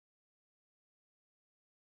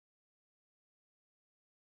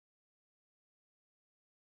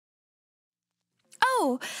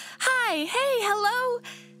Oh, hi, hey, hello,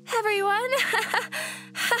 everyone.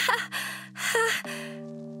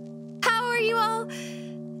 How are you all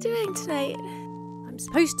doing tonight? I'm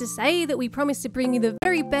supposed to say that we promise to bring you the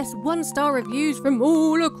very best one-star reviews from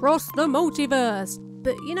all across the multiverse.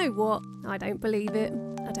 But you know what? I don't believe it.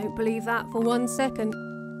 I don't believe that for 1 second.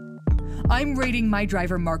 I'm rating my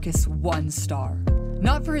driver Marcus 1 star.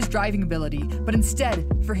 Not for his driving ability, but instead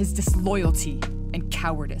for his disloyalty and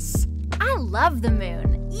cowardice. I love the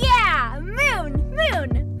moon. Yeah, moon,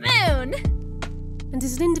 moon, moon. And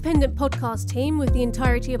as an independent podcast team with the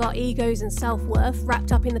entirety of our egos and self-worth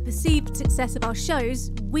wrapped up in the perceived success of our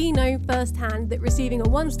shows, we know firsthand that receiving a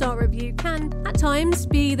 1-star review can, at times,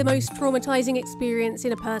 be the most traumatizing experience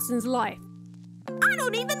in a person's life. I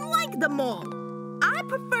don't even like the mall. I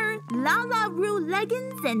prefer La La Rue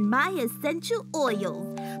leggings and my essential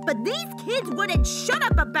oils. But these kids wouldn't shut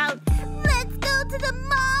up about, let's go to the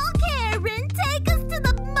mall, Karen, take us to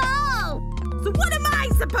the mall. So what am I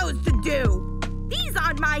supposed to do? These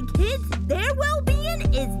aren't my kids. Their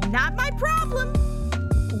well-being is not my problem.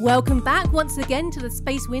 Welcome back once again to the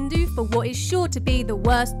Space Window for what is sure to be the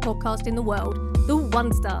worst podcast in the world, the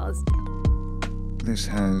 1 Stars. This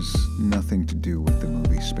has nothing to do with the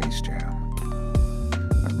movie Space Jam.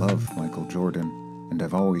 I love Michael Jordan, and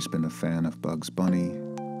I've always been a fan of Bugs Bunny,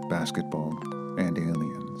 basketball, and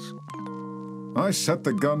aliens. I set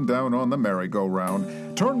the gun down on the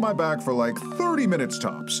merry-go-round, turned my back for like 30 minutes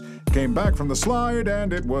tops, came back from the slide,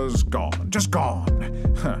 and it was gone. Just gone.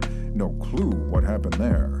 No clue what happened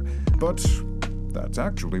there. But that's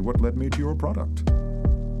actually what led me to your product.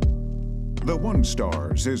 The 1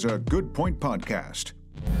 Stars is a Good Point podcast.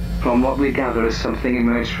 From what we gather, something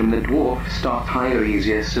emerged from the dwarf star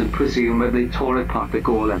Tiresias and presumably tore apart the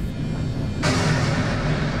golem.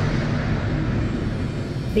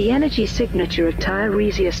 The energy signature of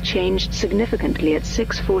Tiresias changed significantly at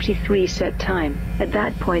 6:43 set time. At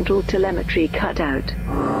that point, all telemetry cut out.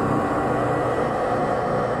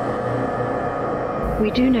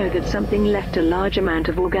 We do know that something left a large amount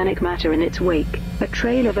of organic matter in its wake. A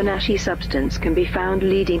trail of an ashy substance can be found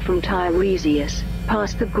leading from Tiresias,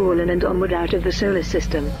 past the Gorlan and onward out of the solar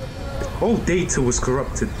system. All data was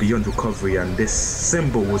corrupted beyond recovery, and this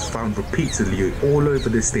symbol was found repeatedly all over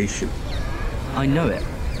the station. I know it.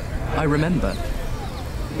 I remember.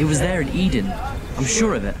 It was there in Eden. I'm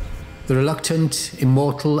sure of it. The reluctant,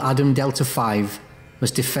 immortal Adam Delta 5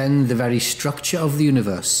 must defend the very structure of the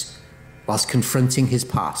universe whilst confronting his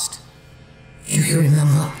past. Do you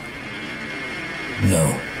remember?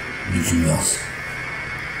 No, you do not.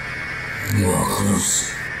 You are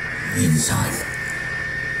close. Inside.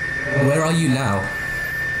 Where are you now?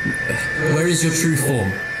 Where is your true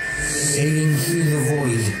form? Sailing through the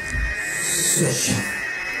void. Searching.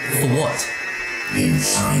 For what?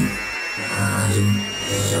 Inside. Arden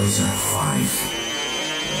Delta 5.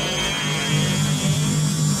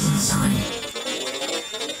 Inside.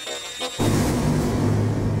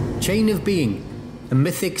 Chain of Being, a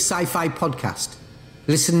mythic sci-fi podcast.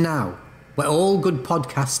 Listen now, where all good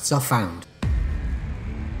podcasts are found.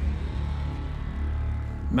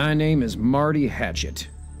 My name is Marty Hatchet.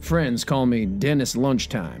 Friends call me Dennis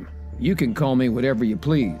Lunchtime. You can call me whatever you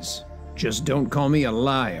please. Just don't call me a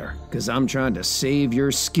liar, 'cause I'm trying to save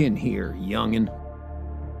your skin here, youngin'.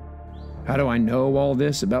 How do I know all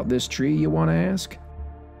this about this tree, you want to ask?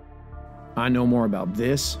 I know more about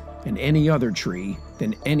this and any other tree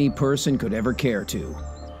than any person could ever care to.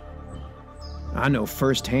 I know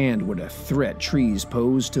firsthand what a threat trees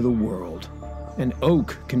pose to the world. An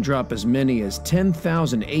oak can drop as many as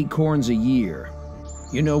 10,000 acorns a year.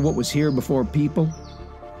 You know what was here before people?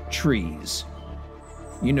 Trees.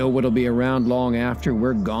 You know what'll be around long after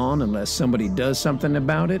we're gone unless somebody does something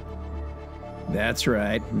about it? That's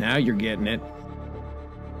right, now you're getting it.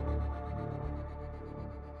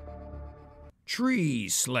 Tree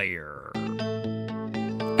Slayer.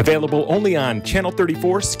 Available only on Channel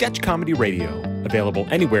 34 Sketch Comedy Radio. Available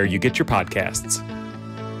anywhere you get your podcasts.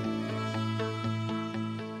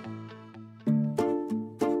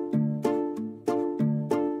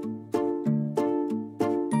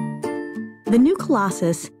 The New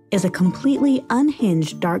Colossus is a completely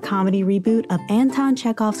unhinged dark comedy reboot of Anton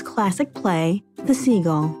Chekhov's classic play, The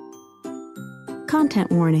Seagull.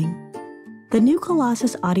 Content warning. The New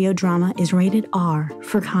Colossus audio drama is rated R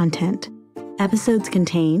for content. Episodes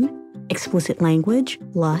contain explicit language,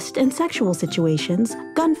 lust and sexual situations,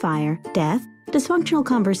 gunfire, death, dysfunctional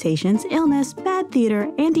conversations, illness, bad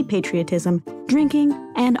theater, anti-patriotism, drinking,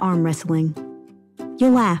 and arm wrestling.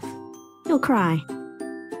 You'll laugh. You'll cry.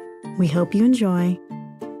 We hope you enjoy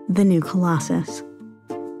The New Colossus.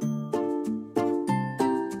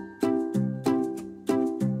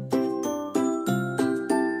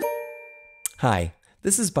 Hi,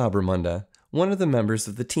 this is Bob Raymonda, one of the members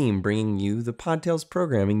of the team bringing you the PodTales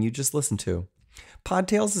programming you just listened to.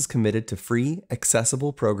 PodTales is committed to free,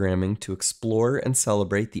 accessible programming to explore and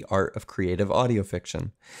celebrate the art of creative audio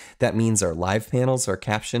fiction. That means our live panels are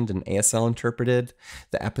captioned and ASL interpreted,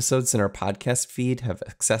 the episodes in our podcast feed have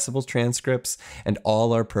accessible transcripts, and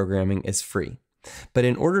all our programming is free. But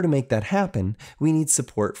in order to make that happen, we need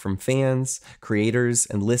support from fans, creators,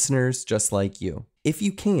 and listeners just like you. If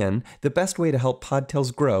you can, the best way to help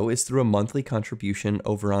PodTales grow is through a monthly contribution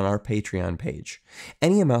over on our Patreon page.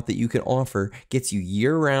 Any amount that you can offer gets you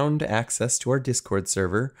year-round access to our Discord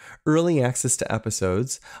server, early access to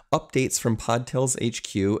episodes, updates from PodTales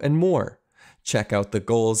HQ, and more. Check out the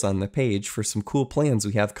goals on the page for some cool plans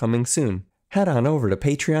we have coming soon. Head on over to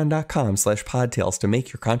patreon.com/podtales to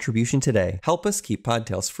make your contribution today. Help us keep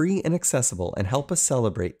PodTales free and accessible and help us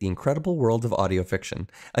celebrate the incredible world of audio fiction.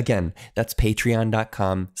 Again, that's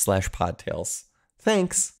patreon.com/podtales.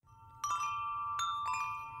 Thanks.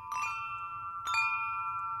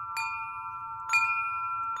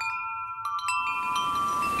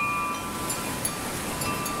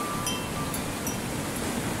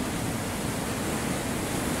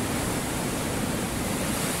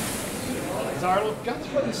 Our guy's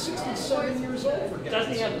probably 67 years old. For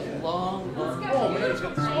doesn't he have long arms? Oh man, he's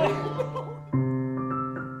got this.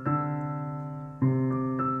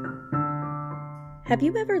 Have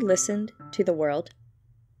you ever listened to the world?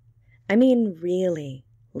 I mean, really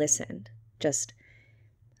listened. Just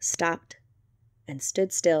stopped and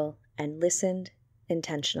stood still and listened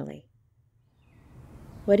intentionally.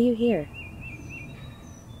 What do you hear?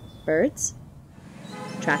 Birds?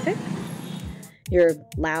 Traffic? Your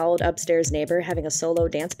loud upstairs neighbor having a solo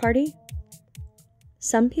dance party?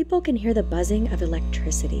 Some people can hear the buzzing of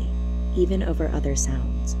electricity, even over other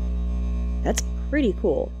sounds. That's pretty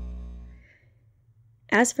cool.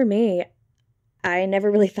 As for me, I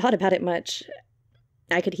never really thought about it much.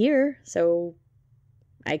 I could hear, so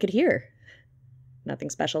I could hear. Nothing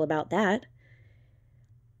special about that.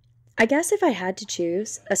 I guess if I had to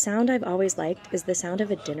choose, a sound I've always liked is the sound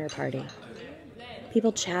of a dinner party.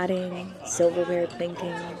 People chatting, silverware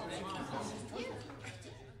clinking.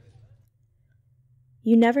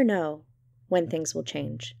 You never know when things will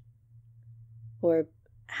change, or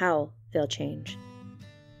how they'll change,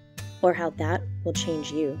 or how that will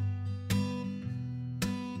change you.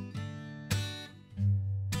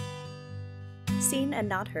 Seen and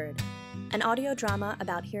Not Heard, an audio drama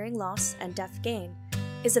about hearing loss and deaf gain,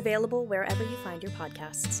 is available wherever you find your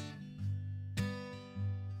podcasts.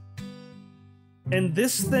 And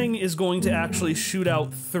this thing is going to actually shoot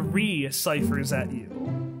out 3 ciphers at you.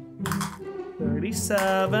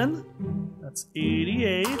 37. That's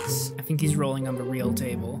 88. I think he's rolling on the real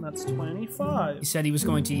table. That's 25. He said he was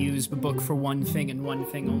going to use the book for one thing and one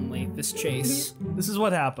thing only, this chase. This is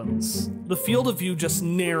what happens. The field of view just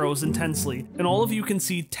narrows intensely, and all of you can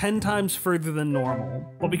see 10 times further than normal.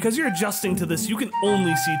 But because you're adjusting to this, you can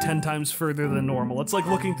only see 10 times further than normal. It's like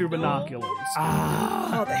looking through binoculars.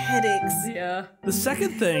 Oh, the headaches. Yeah. The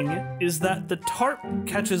second thing is that the tarp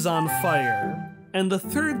catches on fire. And the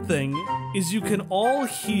third thing is you can all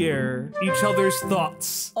hear each other's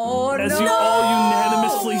thoughts as you all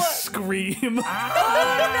unanimously scream.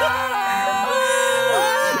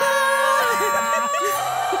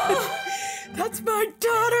 That's my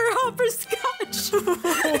daughter, Hopperscotch.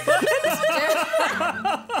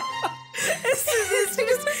 Is she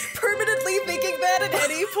just permanently thinking that at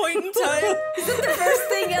any point in time? Is it the first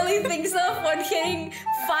thing Ellie thinks of when hearing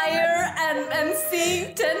fire and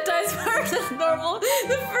seeing 10 times more than normal?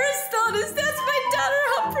 The first thought is, that's my daughter,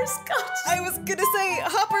 Hopperscotch. I was gonna say,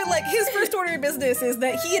 Hopper, like, his first order of business is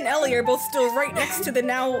that he and Ellie are both still right next to the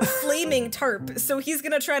now flaming tarp, so he's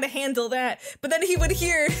gonna try to handle that. But then he would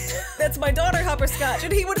hear, that's my daughter, Hopperscotch,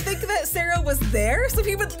 and he would think that Sarah was there, so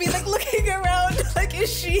he would be, like, looking around, like,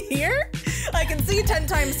 is she here? I can see 10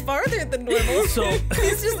 times farther than normal. So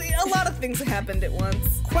it's just a lot of things happened at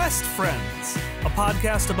once. Quest Friends, a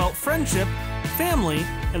podcast about friendship, family,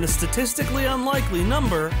 and the statistically unlikely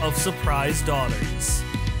number of surprise daughters.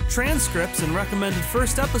 Transcripts and recommended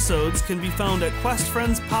first episodes can be found at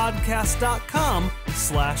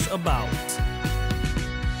questfriendspodcast.com/about.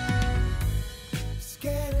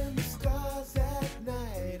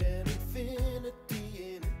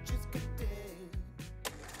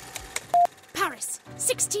 Paris,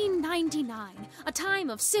 1699, a time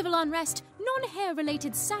of civil unrest,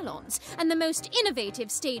 non-hair-related salons, and the most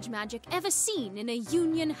innovative stage magic ever seen in a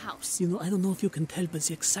union house. You know, I don't know if you can tell, but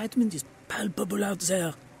the excitement is palpable out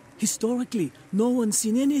there. Historically, no one's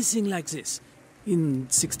seen anything like this. In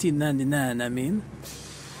 1699, I mean.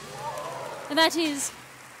 That is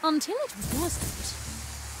Until it wasn't.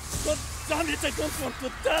 God damn it, I don't want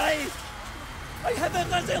to die! I have a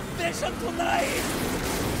reservation tonight!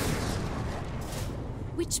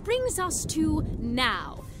 Which brings us to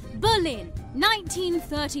now. Berlin,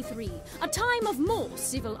 1933. A time of more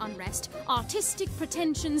civil unrest, artistic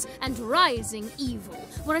pretensions, and rising evil,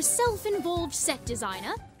 where a self-involved set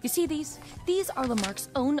designer... You see these? These are Lamarck's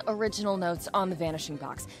own original notes on the Vanishing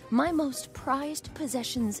Box. My most prized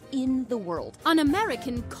possessions in the world. An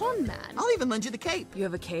American con man. I'll even lend you the cape. You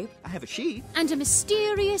have a cape? I have a sheet. And a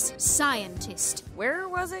mysterious scientist. Where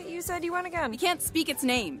was it you said you went again? You can't speak its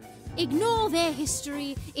name. Ignore their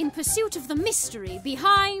history in pursuit of the mystery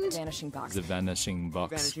behind... Vanishing Box. The Vanishing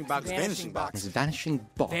Box. Vanishing Box. Vanishing Box. The Vanishing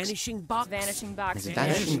Box. Vanishing Box. Vanishing Box. The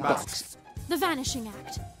Vanishing Box. The Vanishing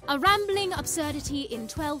Act. A rambling absurdity in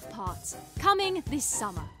 12 parts. Coming this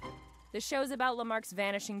summer. The show's about Lamarck's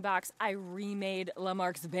Vanishing Box. I remade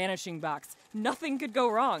Lamarck's Vanishing Box. Nothing could go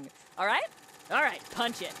wrong. All right? All right,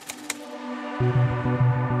 punch it.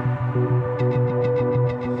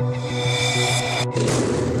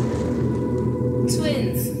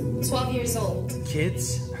 Twins, 12 years old.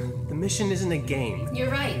 Kids, the mission isn't a game.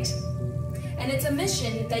 You're right. And it's a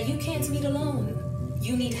mission that you can't meet alone.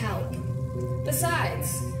 You need help.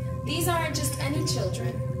 Besides, these aren't just any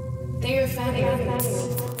children. They're your family.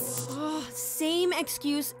 Oh, same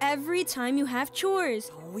excuse every time you have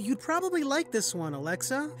chores. Oh, you'd probably like this one,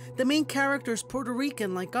 Alexa. The main character's Puerto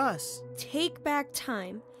Rican like us. Take back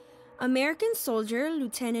time. American soldier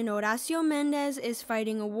Lieutenant Horacio Mendez is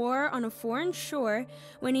fighting a war on a foreign shore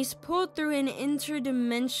when he's pulled through an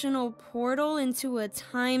interdimensional portal into a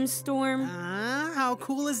time storm. How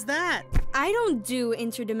cool is that? I don't do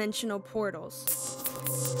interdimensional portals.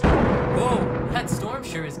 Whoa, that storm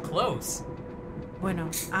sure is close. Bueno,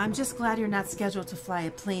 I'm just glad you're not scheduled to fly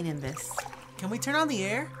a plane in this. Can we turn on the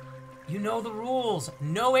air? You know the rules.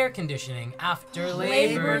 No air conditioning after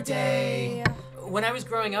Labor Day. When I was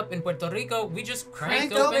growing up in Puerto Rico, we just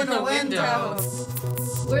cranked open the the windows.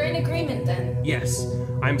 We're in agreement then. Yes,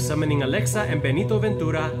 I'm summoning Alexa and Benito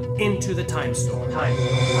Ventura into the time storm. Oh,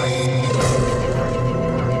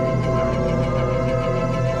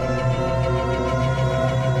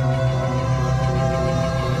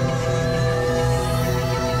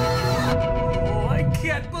 I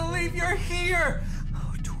can't believe you're here!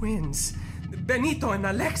 Oh, twins. Benito and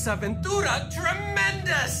Alexa Ventura,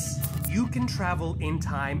 tremendous! You can travel in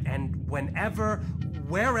time, and whenever,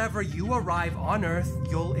 wherever you arrive on Earth,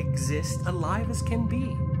 you'll exist alive as can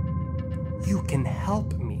be. You can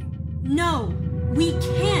help me. No, we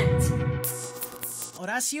can't.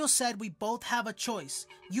 Horacio said we both have a choice.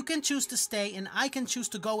 You can choose to stay, and I can choose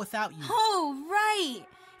to go without you. Oh, right.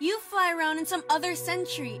 You fly around in some other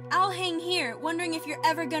century. I'll hang here, wondering if you're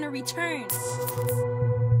ever gonna return.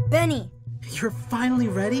 Benny. You're finally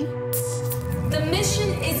ready? The mission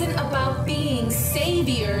isn't about being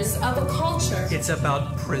saviors of a culture. It's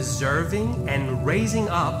about preserving and raising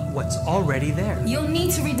up what's already there. You'll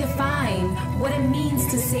need to redefine what it means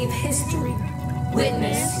to save history.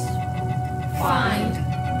 Witness. Find.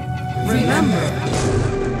 Remember.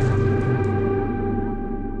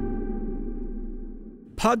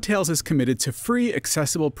 PodTales is committed to free,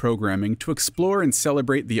 accessible programming to explore and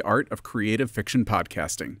celebrate the art of creative fiction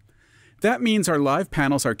podcasting. That means our live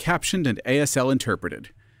panels are captioned and ASL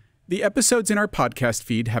interpreted. The episodes in our podcast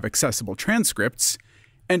feed have accessible transcripts,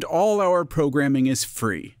 and all our programming is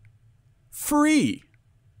free. Free!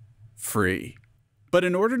 Free. But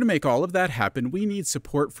in order to make all of that happen, we need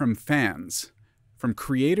support from fans, from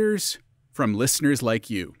creators, from listeners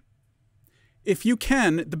like you. If you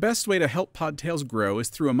can, the best way to help PodTales grow is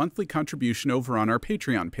through a monthly contribution over on our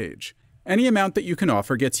Patreon page. Any amount that you can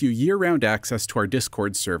offer gets you year-round access to our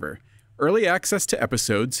Discord server, early access to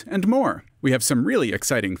episodes, and more. We have some really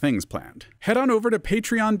exciting things planned. Head on over to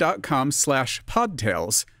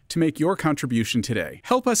patreon.com/podtales to make your contribution today.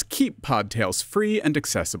 Help us keep PodTales free and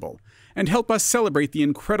accessible, and help us celebrate the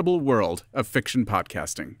incredible world of fiction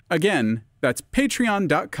podcasting. Again, that's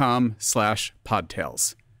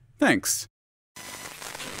patreon.com/podtales. Thanks.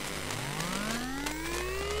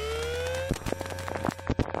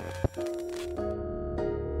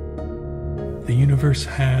 The universe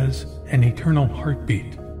has an eternal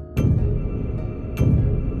heartbeat.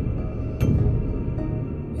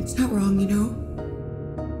 It's not wrong, you know,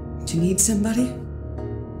 to need somebody.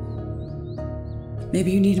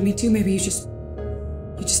 Maybe you needed me too, maybe you just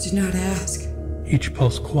did not ask. Each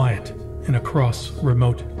pulse quiet and across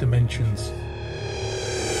remote dimensions.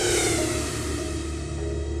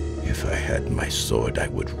 If I had my sword, I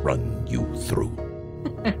would run you through.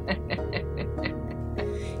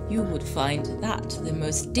 you would find that the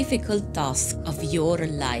most difficult task of your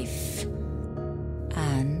life.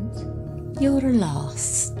 And your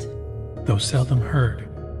last. Though seldom heard,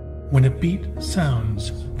 when a beat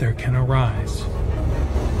sounds, there can arise.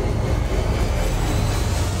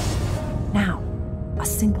 Now, a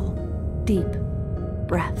single, deep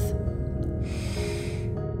breath.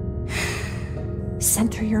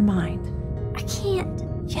 Center your mind. I can't.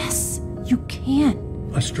 Yes, you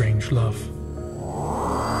can. A strange love.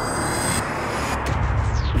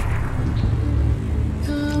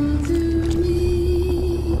 Come to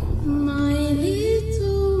me, my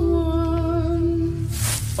little one.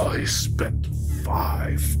 I spent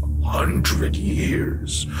 500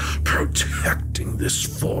 years protecting this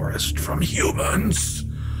forest from humans.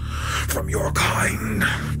 From your kind.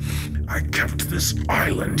 I kept this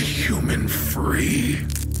island human-free.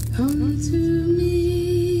 Come to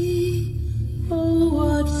me, oh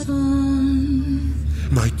what fun.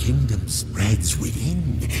 My kingdom spreads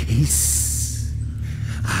within. Hiss.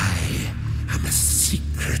 I am a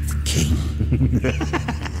secret king.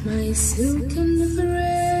 My silken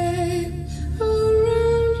thread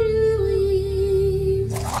around you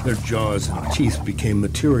weave. Their jaws and teeth became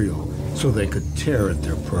material so they could tear at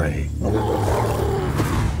their prey.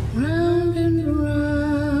 Round and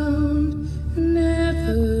round,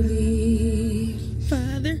 never leave.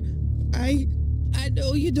 Father, I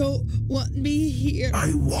know you don't want me here.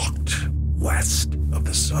 I walked west of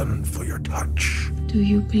the sun for your touch. Do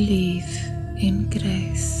you believe in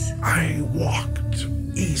grace? I walked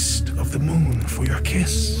east of the moon for your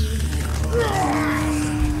kiss.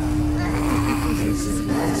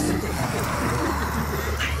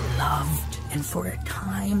 I loved, and for a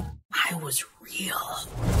time, I was real.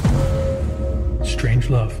 Strange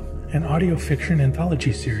Love, an audio fiction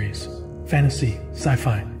anthology series. Fantasy,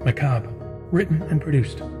 sci-fi, macabre. Written and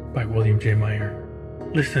produced by William J. Meyer.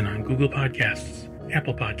 Listen on Google Podcasts,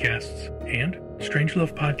 Apple Podcasts, and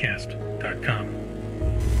strangelovepodcast.com.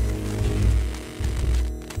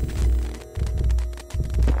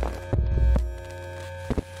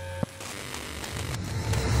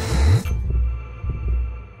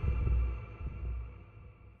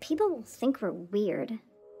 People will think we're weird.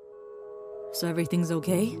 So everything's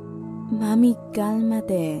okay? Mami,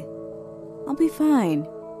 cálmate. I'll be fine.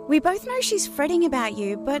 We both know she's fretting about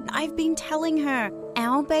you, but I've been telling her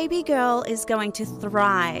our baby girl is going to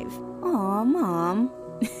thrive. Aw, Mom.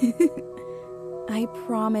 I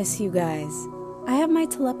promise you guys, I have my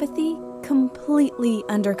telepathy completely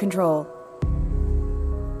under control.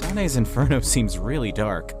 Dante's Inferno seems really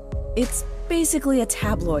dark. It's basically a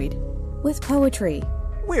tabloid with poetry.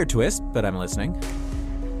 Weird twist, but I'm listening.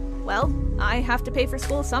 Well, I have to pay for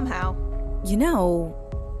school somehow. You know,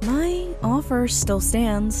 my offer still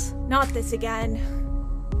stands. Not this again.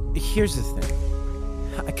 Here's the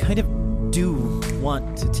thing. I kind of do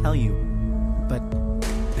want to tell you, but...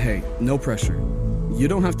 Hey, no pressure. You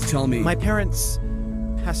don't have to tell me. My parents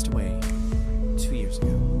passed away 2 years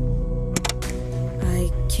ago.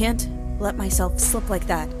 I can't let myself slip like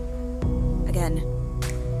that. Again.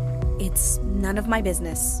 It's none of my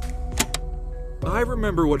business. I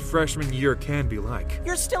remember what freshman year can be like.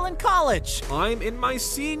 You're still in college! I'm in my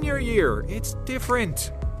senior year. It's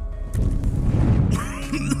different.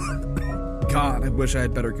 God, I wish I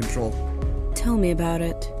had better control. Tell me about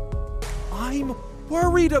it. I'm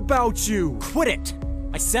worried about you. Quit it!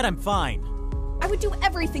 I said I'm fine. I would do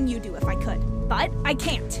everything you do if I could, but I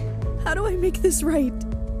can't. How do I make this right?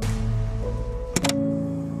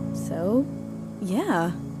 So,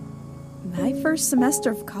 yeah. My first semester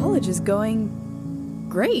of college is going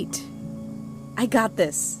great. I got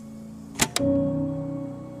this.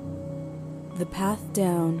 The Path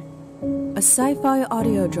Down. A sci-fi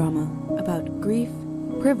audio drama about grief,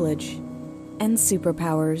 privilege, and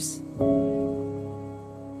superpowers.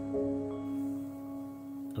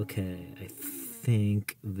 Okay, I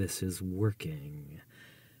think this is working.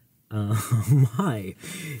 Hi,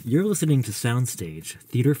 you're listening to Soundstage,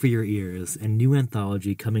 Theater for Your Ears, a new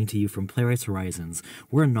anthology coming to you from Playwrights Horizons.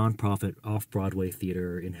 We're a nonprofit off-Broadway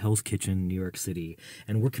theater in Hell's Kitchen, New York City,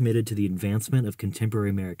 and we're committed to the advancement of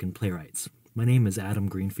contemporary American playwrights. My name is Adam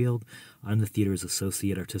Greenfield. I'm the theater's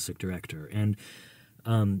associate artistic director. And,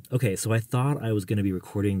 okay, so I thought I was going to be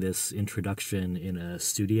recording this introduction in a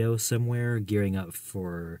studio somewhere, gearing up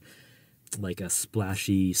for like a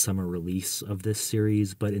splashy summer release of this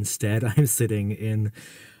series, but instead I'm sitting in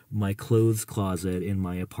my clothes closet in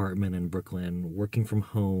my apartment in Brooklyn, working from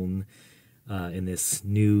home in this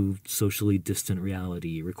new socially distant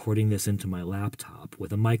reality, recording this into my laptop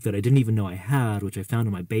with a mic that I didn't even know I had, which I found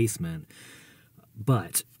in my basement.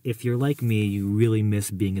 But if you're like me, you really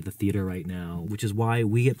miss being at the theater right now, which is why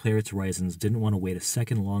we at Playwrights Horizons didn't want to wait a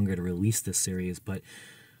second longer to release this series, but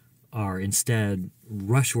are instead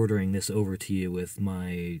rush ordering this over to you with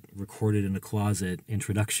my recorded in a closet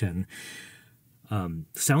introduction.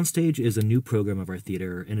 Soundstage is a new program of our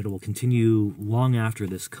theater, and it will continue long after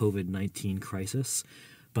this COVID-19 crisis,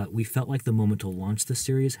 but we felt like the moment to launch this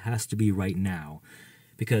series has to be right now,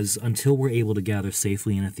 because until we're able to gather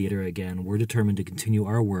safely in a theater again, we're determined to continue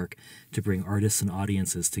our work to bring artists and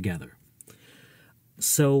audiences together.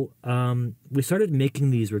 So we started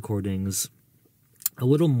making these recordings a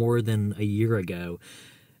little more than a year ago.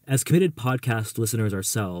 As committed podcast listeners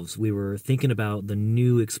ourselves, we were thinking about the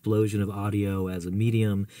new explosion of audio as a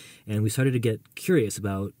medium, and we started to get curious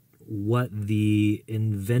about what the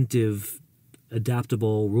inventive,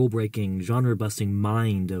 adaptable, rule-breaking, genre-busting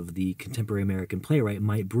mind of the contemporary American playwright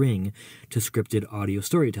might bring to scripted audio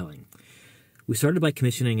storytelling. We started by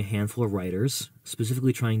commissioning a handful of writers,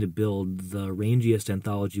 specifically trying to build the rangiest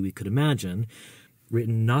anthology we could imagine,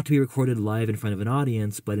 written not to be recorded live in front of an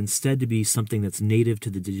audience, but instead to be something that's native to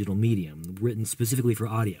the digital medium, written specifically for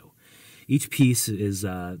audio. Each piece is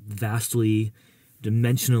vastly,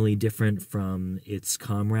 dimensionally different from its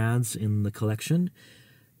comrades in the collection.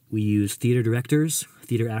 We use theater directors,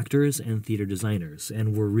 theater actors, and theater designers,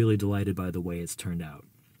 and we're really delighted by the way it's turned out.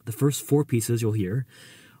 The first 4 pieces you'll hear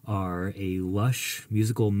are a lush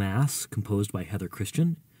musical mass composed by Heather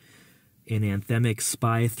Christian, an anthemic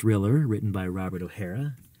spy thriller written by Robert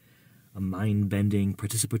O'Hara, a mind-bending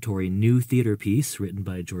participatory new theater piece written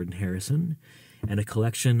by Jordan Harrison, and a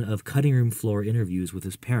collection of cutting-room floor interviews with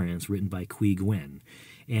his parents written by Qui Gwen.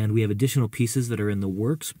 And we have additional pieces that are in the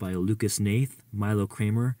works by Lucas Nath, Milo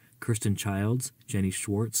Kramer, Kirsten Childs, Jenny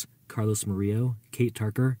Schwartz, Carlos Murillo, Kate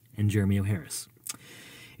Tarker, and Jeremy O'Harris.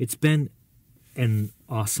 It's been an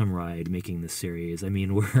awesome ride making this series. I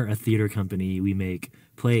mean, we're a theater company. We make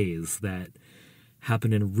plays that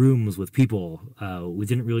happen in rooms with people. We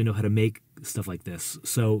didn't really know how to make stuff like this.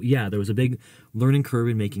 So yeah, there was a big learning curve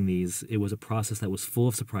in making these. It was a process that was full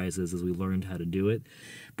of surprises as we learned how to do it.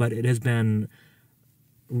 But it has been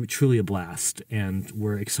truly a blast, and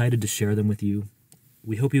we're excited to share them with you.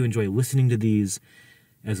 We hope you enjoy listening to these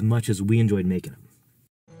as much as we enjoyed making them.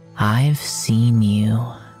 I've seen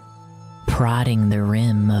you prodding the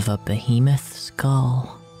rim of a behemoth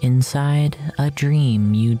skull inside a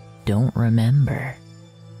dream you don't remember,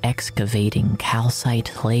 excavating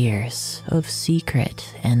calcite layers of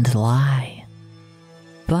secret and lie.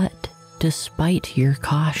 But despite your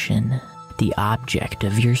caution, the object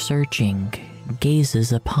of your searching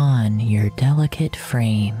gazes upon your delicate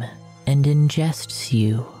frame and ingests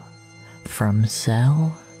you from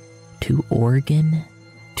cell to organ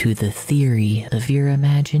to the theory of your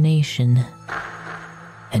imagination.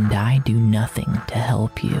 And I do nothing to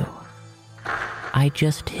help you. I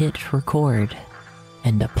just hit record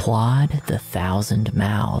and applaud the 1,000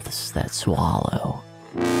 mouths that swallow.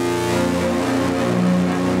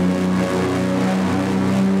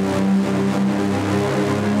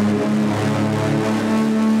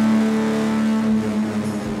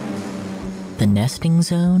 The nesting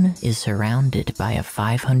zone is surrounded by a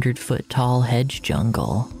 500-foot-tall hedge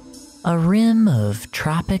jungle, a rim of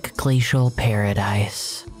tropic glacial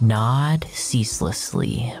paradise, gnawed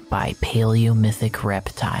ceaselessly by paleomythic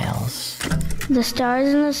reptiles. The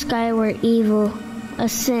stars in the sky were evil, a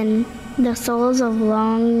sin, the souls of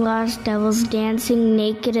long-lost devils dancing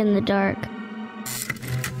naked in the dark.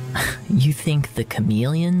 You think the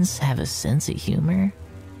chameleons have a sense of humor?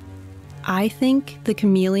 I think the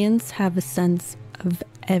chameleons have a sense of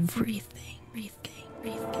everything.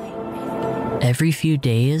 Every few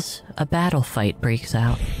days, a battle fight breaks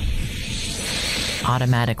out.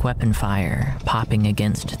 Automatic weapon fire popping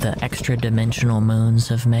against the extra-dimensional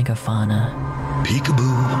moons of megafauna.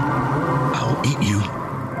 Peekaboo, I'll eat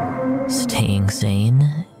you. Staying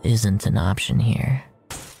sane isn't an option here.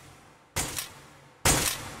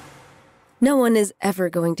 No one is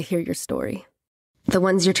ever going to hear your story. The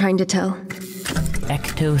ones you're trying to tell.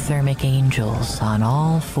 Ectothermic angels on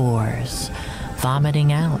all fours,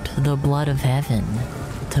 vomiting out the blood of heaven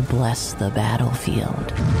to bless the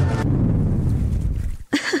battlefield.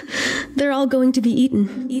 They're all going to be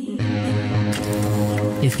eaten.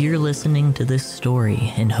 If you're listening to this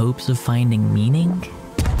story in hopes of finding meaning,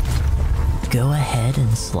 go ahead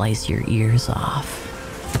and slice your ears off.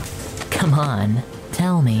 Come on,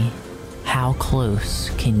 tell me, how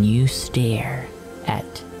close can you stare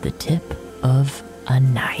at the tip of a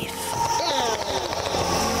knife?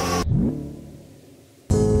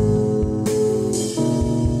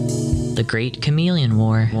 The Great Chameleon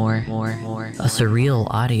War, a surreal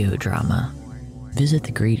audio drama visit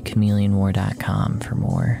thegreatchameleonwar.com for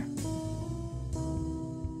more.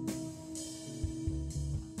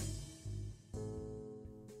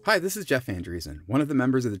 Hi, this is Jeff Andreessen, one of the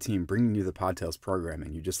members of the team bringing you the PodTales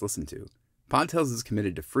programming you just listened to. PodTales is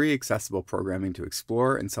committed to free, accessible programming to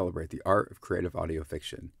explore and celebrate the art of creative audio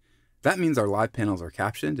fiction. That means our live panels are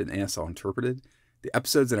captioned and ASL interpreted, the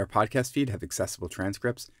episodes in our podcast feed have accessible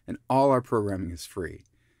transcripts, and all our programming is free.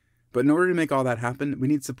 But in order to make all that happen, we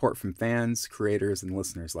need support from fans, creators, and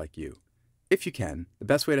listeners like you. If you can, the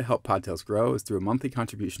best way to help PodTales grow is through a monthly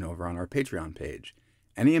contribution over on our Patreon page.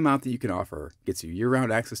 Any amount that you can offer gets you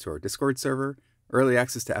year-round access to our Discord server, early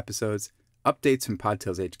access to episodes, updates from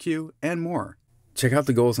PodTales HQ, and more. Check out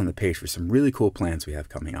the goals on the page for some really cool plans we have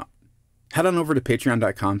coming up. Head on over to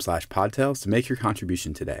patreon.com/podtales to make your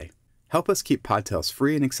contribution today. Help us keep PodTales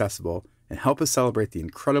free and accessible, and help us celebrate the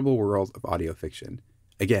incredible world of audio fiction.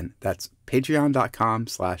 Again, that's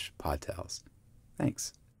patreon.com/podtales.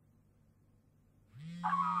 Thanks.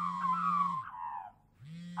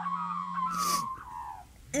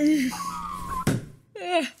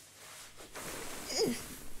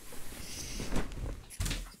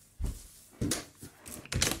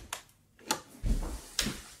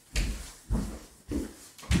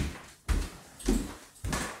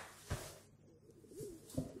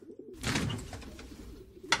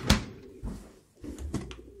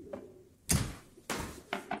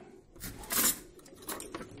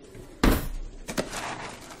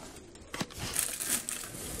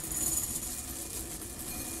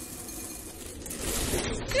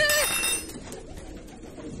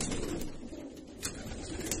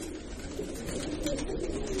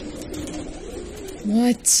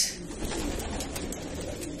 What?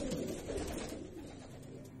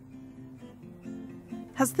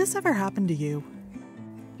 Has this ever happened to you?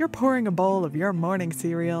 You're pouring a bowl of your morning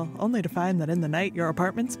cereal, only to find that in the night your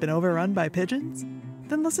apartment's been overrun by pigeons?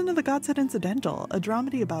 Then listen to The God Said Incidental, a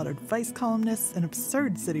dramedy about advice columnists, an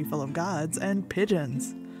absurd city full of gods, and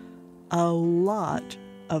pigeons. A lot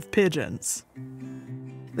of pigeons.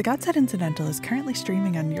 The God Said Incidental is currently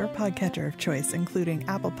streaming on your podcatcher of choice, including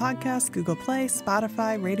Apple Podcasts, Google Play,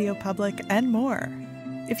 Spotify, Radio Public, and more.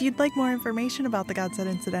 If you'd like more information about The God Said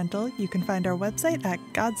Incidental, you can find our website at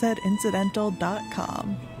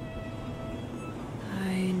godsaid.incidental.com.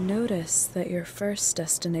 I notice that your first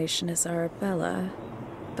destination is Arabella,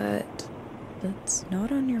 but that's not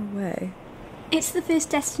on your way. It's the first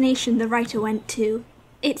destination the writer went to.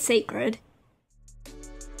 It's sacred.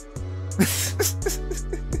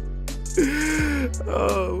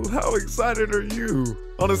 Oh, how excited are you?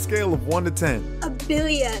 On a scale of 1 to 10. 1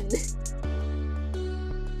 billion.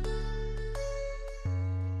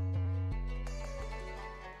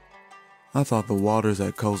 I thought the waters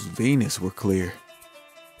at Coast Venus were clear.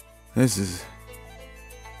 That's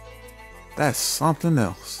something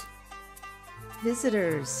else.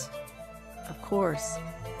 Visitors. Of course.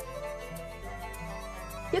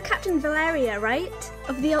 You're Captain Valeria, right?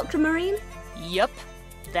 Of the Ultramarine? Yup,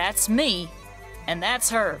 that's me. And that's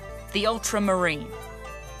her, the Ultramarine.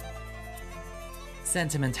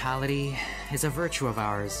 Sentimentality is a virtue of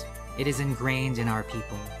ours. It is ingrained in our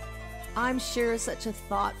people. I'm sure such a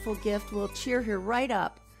thoughtful gift will cheer her right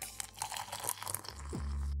up.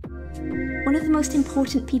 One of the most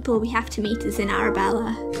important people we have to meet is in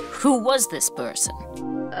Arabella. Who was this person?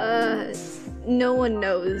 No one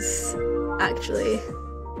knows, actually.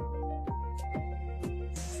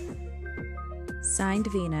 Signed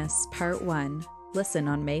Venus, Part 1. Listen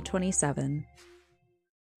on May 27.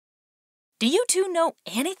 Do you two know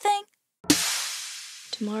anything?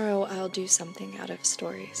 Tomorrow I'll do something out of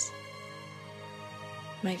stories.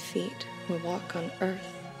 My feet will walk on earth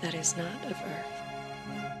that is not of earth.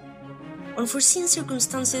 Unforeseen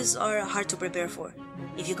circumstances are hard to prepare for.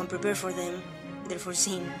 If you can prepare for them, they're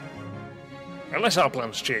foreseen. Unless our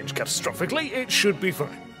plans change catastrophically, it should be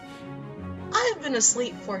fine. I've been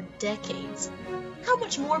asleep for decades. How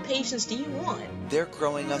much more patience do you want? They're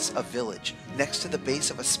growing us a village next to the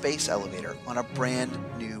base of a space elevator on a brand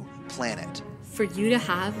new planet. For you to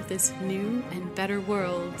have this new and better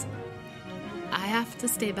world, I have to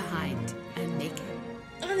stay behind and make it.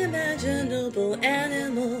 Unimaginable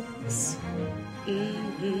animals.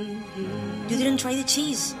 You didn't try the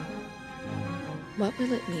cheese. What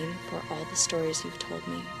will it mean for all the stories you've told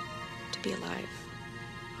me to be alive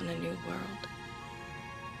on a new world?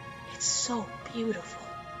 It's so beautiful.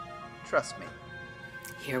 Trust me.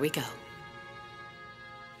 Here we go.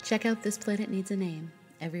 Check out This Planet Needs a Name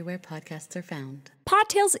everywhere podcasts are found.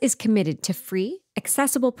 PodTales is committed to free,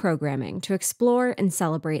 accessible programming to explore and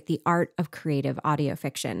celebrate the art of creative audio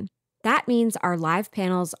fiction. That means our live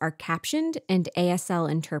panels are captioned and ASL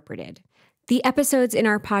interpreted. The episodes in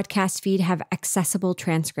our podcast feed have accessible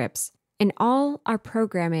transcripts, and all our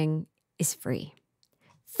programming is free.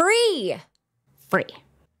 Free! Free.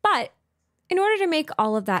 But in order to make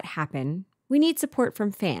all of that happen, we need support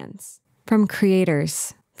from fans, from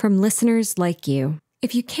creators, from listeners like you.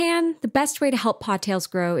 If you can, the best way to help PodTales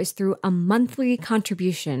grow is through a monthly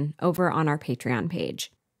contribution over on our Patreon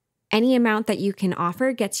page. Any amount that you can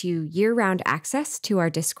offer gets you year-round access to our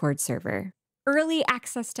Discord server, early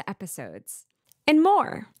access to episodes, and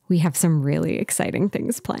more. We have some really exciting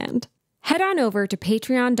things planned. Head on over to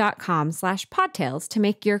patreon.com/podtales to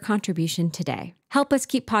make your contribution today. Help us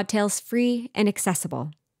keep PodTales free and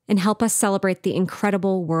accessible, and help us celebrate the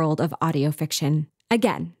incredible world of audio fiction.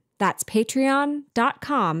 Again, that's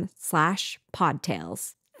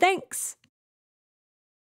patreon.com/podtales. Thanks!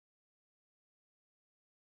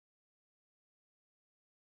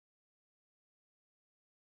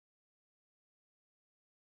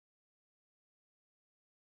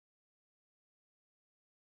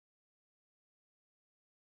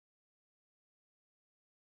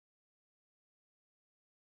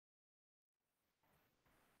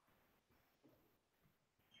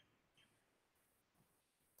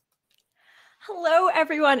 Hello,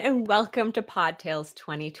 everyone, and welcome to PodTales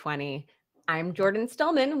 2020. I'm Jordan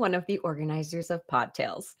Stillman, one of the organizers of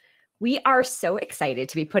PodTales. We are so excited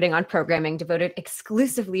to be putting on programming devoted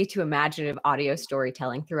exclusively to imaginative audio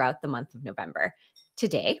storytelling throughout the month of November.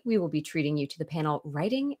 Today, we will be treating you to the panel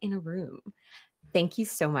Writing in a Room. Thank you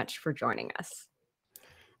so much for joining us.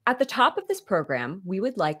 At the top of this program, we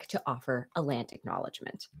would like to offer a land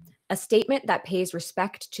acknowledgement, a statement that pays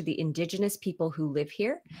respect to the Indigenous people who live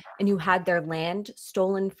here and who had their land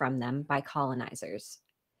stolen from them by colonizers.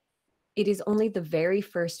 It is only the very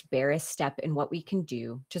first barest step in what we can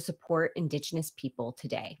do to support Indigenous people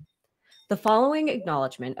today. The following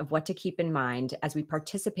acknowledgement of what to keep in mind as we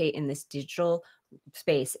participate in this digital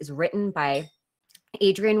space is written by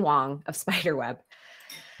Adrian Wong of Spiderweb.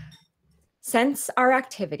 Since our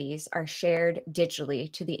activities are shared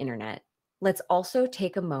digitally to the internet, let's also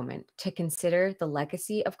take a moment to consider the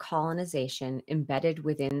legacy of colonization embedded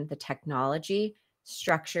within the technology,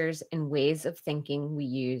 structures, and ways of thinking we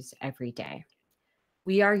use every day.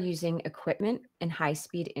 We are using equipment and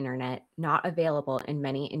high-speed internet not available in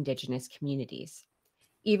many Indigenous communities.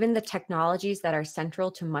 Even the technologies that are central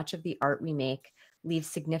to much of the art we make leave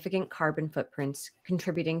significant carbon footprints,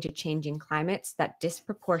 contributing to changing climates that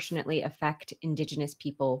disproportionately affect Indigenous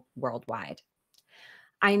people worldwide.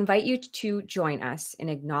 I invite you to join us in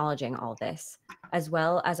acknowledging all this, as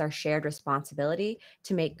well as our shared responsibility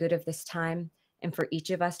to make good of this time, and for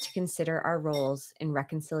each of us to consider our roles in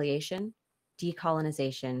reconciliation,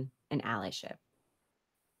 decolonization, and allyship.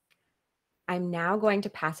 I'm now going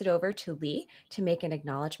to pass it over to Lee to make an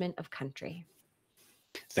acknowledgement of country.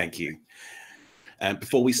 Thank you.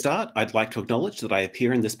 Before we start, I'd like to acknowledge that I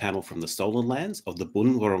appear in this panel from the stolen lands of the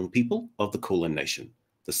Bunurong people of the Kulin Nation.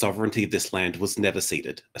 The sovereignty of this land was never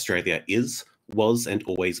ceded. Australia is, was, and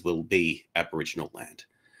always will be Aboriginal land.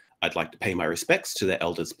 I'd like to pay my respects to their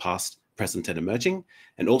elders past, present, and emerging,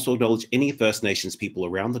 and also acknowledge any First Nations people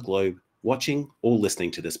around the globe watching or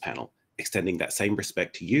listening to this panel, extending that same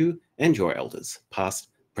respect to you and your elders, past,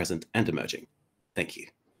 present, and emerging. Thank you.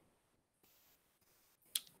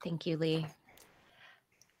 Thank you, Lee.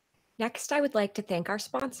 Next, I would like to thank our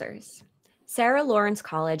sponsors, Sarah Lawrence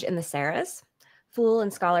College and the Sarahs, Fool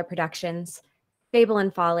and Scholar Productions, Fable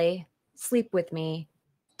and Folly, Sleep With Me,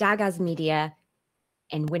 Dagas Media,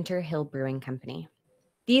 and Winter Hill Brewing Company.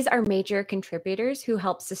 These are major contributors who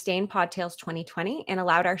helped sustain PodTales 2020 and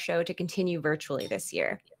allowed our show to continue virtually this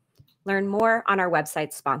year. Learn more on our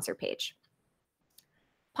website's sponsor page.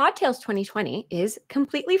 PodTales 2020 is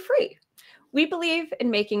completely free. We believe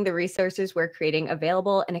in making the resources we're creating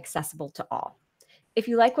available and accessible to all. If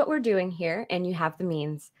you like what we're doing here and you have the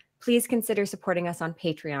means, please consider supporting us on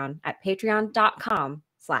Patreon at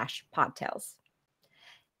patreon.com/podtales.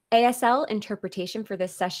 ASL interpretation for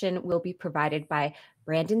this session will be provided by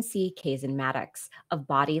Brandon C. Kazan-Maddox of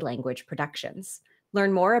Body Language Productions.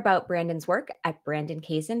 Learn more about Brandon's work at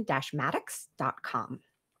brandonkazan-maddox.com.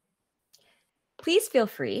 Please feel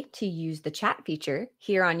free to use the chat feature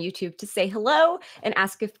here on YouTube to say hello and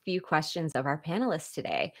ask a few questions of our panelists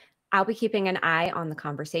today. I'll be keeping an eye on the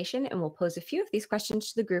conversation and will pose a few of these questions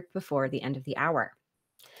to the group before the end of the hour.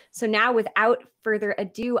 So now, without further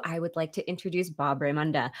ado, I would like to introduce Bob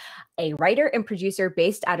Raymonda, a writer and producer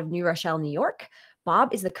based out of New Rochelle, New York.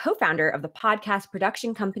 Bob is the co-founder of the podcast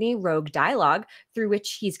production company Rogue Dialogue, through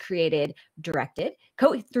which he's co-created, directed,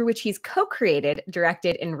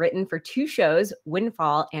 and written for 2 shows,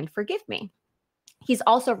 Windfall and Forgive Me. He's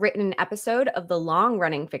also written an episode of the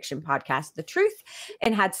long-running fiction podcast, The Truth,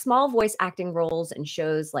 and had small voice acting roles in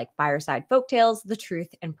shows like Fireside Folktales, The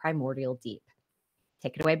Truth, and Primordial Deep.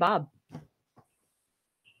 Take it away, Bob.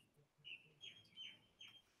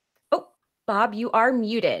 Oh, Bob, you are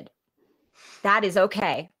muted. That is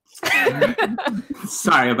okay.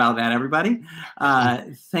 Sorry about that, everybody.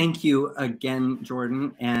 Thank you again,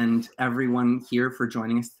 Jordan, and everyone here for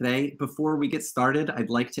joining us today. Before we get started, I'd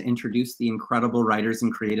like to introduce the incredible writers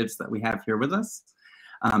and creatives that we have here with us.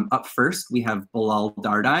 Up first, we have Bilal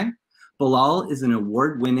Dardai. Bilal is an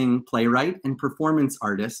award-winning playwright and performance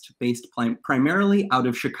artist based primarily out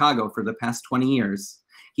of Chicago for the past 20 years.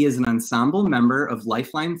 He is an ensemble member of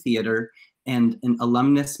Lifeline Theater and an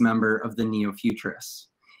alumnus member of the Neo-Futurists.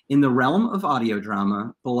 In the realm of audio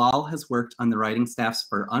drama, Bilal has worked on the writing staffs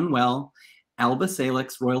for Unwell, Alba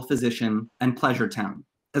Salik's Royal Physician, and Pleasure Town,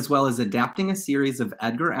 as well as adapting a series of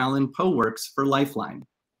Edgar Allan Poe works for Lifeline.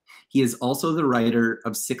 He is also the writer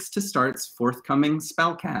of Six to Start's forthcoming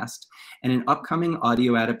Spellcast and an upcoming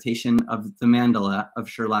audio adaptation of The Mandala of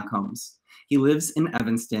Sherlock Holmes. He lives in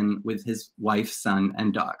Evanston with his wife, son,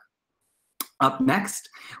 and dog. Up next,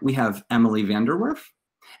 we have Emily VanDerWerff.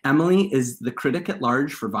 Emily is the critic at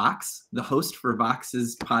large for Vox, the host for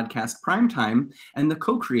Vox's podcast Primetime, and the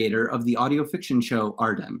co-creator of the audio fiction show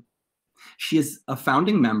Arden. She is a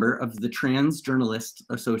founding member of the Trans Journalists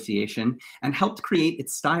Association and helped create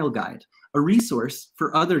its style guide, a resource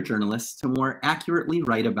for other journalists to more accurately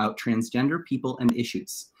write about transgender people and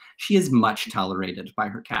issues. She is much tolerated by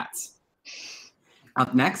her cats.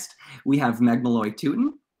 Up next, we have Meg Molloy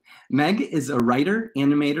Tuten. Meg is a writer,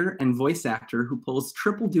 animator, and voice actor who pulls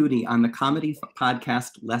triple duty on the comedy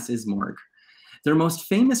podcast Less is Morgue. Their most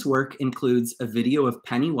famous work includes a video of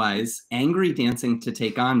Pennywise angry dancing to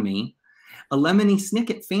Take On Me, a Lemony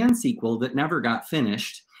Snicket fan sequel that never got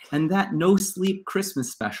finished, and that No Sleep Christmas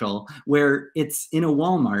special where it's in a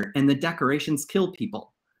Walmart and the decorations kill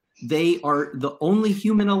people. They are the only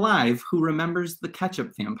human alive who remembers the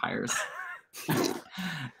ketchup vampires.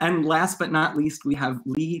 And last but not least, we have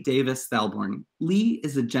Lee Davis-Thalbourne. Lee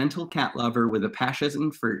is a gentle cat lover with a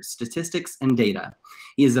passion for statistics and data.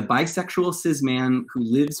 He is a bisexual cis man who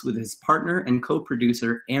lives with his partner and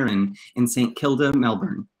co-producer, Aaron, in St. Kilda,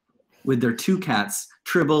 Melbourne, with their two cats,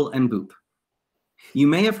 Tribble and Boop. You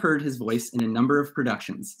may have heard his voice in a number of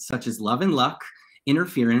productions, such as Love and Luck,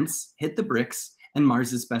 Interference, Hit the Bricks, and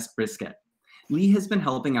Mars's Best Brisket. Lee has been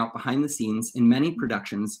helping out behind the scenes in many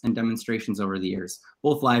productions and demonstrations over the years,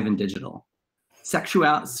 both live and digital.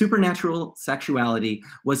 Supernatural Sexuality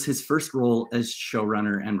was his first role as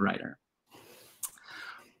showrunner and writer.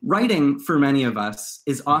 Writing, for many of us,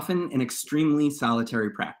 is often an extremely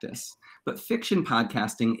solitary practice, but fiction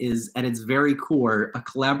podcasting is, at its very core, a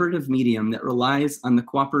collaborative medium that relies on the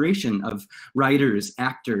cooperation of writers,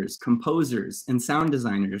 actors, composers, and sound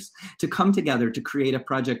designers to come together to create a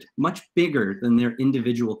project much bigger than their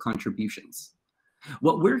individual contributions.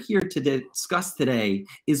 What we're here to discuss today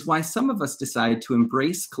is why some of us decide to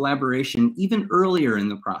embrace collaboration even earlier in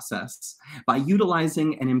the process by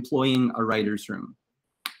utilizing and employing a writer's room.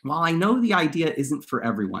 While I know the idea isn't for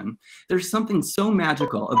everyone, there's something so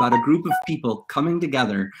magical about a group of people coming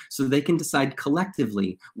together so they can decide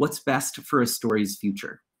collectively what's best for a story's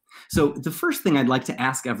future. So the first thing I'd like to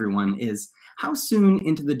ask everyone is, how soon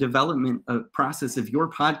into the development process of your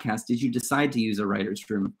podcast did you decide to use a writer's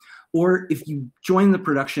room? Or if you joined the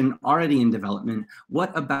production already in development,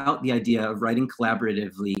 what about the idea of writing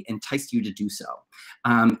collaboratively enticed you to do so?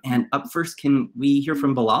 And up first, can we hear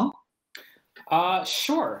from Bilal?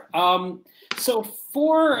 Sure. So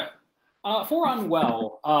for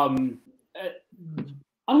Unwell,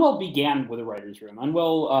 Unwell began with a writer's room.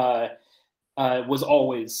 Unwell was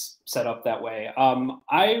always set up that way.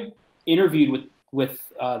 I interviewed with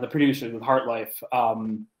the producers with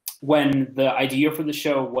HartLife when the idea for the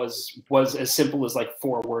show was as simple as like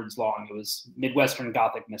 4 words long. It was Midwestern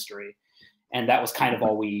Gothic mystery, and that was kind of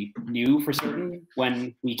all we knew for certain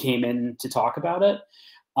when we came in to talk about it.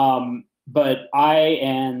 But I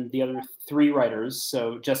and the other 3 writers,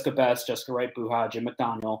 so Jessica Best, Jessica Wright-Buha, Jim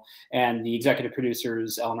McDaniel, and the executive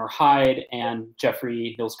producers, Eleanor Hyde and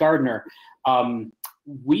Jeffrey Hills-Gardner,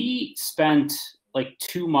 we spent like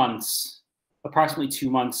 2 months, approximately 2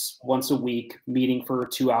 months, once a week, meeting for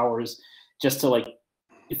 2 hours just to like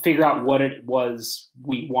figure out what it was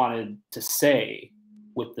we wanted to say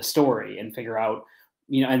with the story and figure out,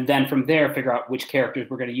 you know, and then from there, figure out which characters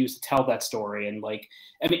we're going to use to tell that story. And like,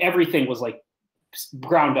 I mean, everything was like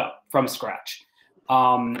ground up from scratch.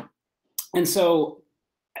 And so,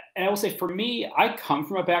 and I will say for me, I come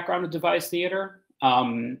from a background of devised theater.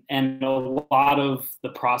 And a lot of the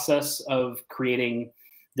process of creating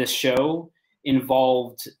this show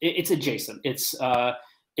involved, it's adjacent. It's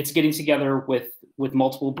getting together with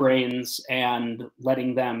multiple brains and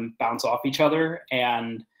letting them bounce off each other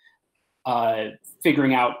and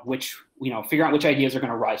figuring out which ideas are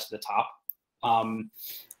going to rise to the top.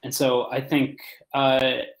 And so I think,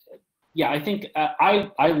 I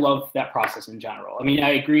love that process in general. I mean,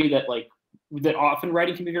 I agree that that often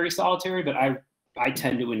writing can be very solitary, but I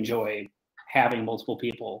tend to enjoy having multiple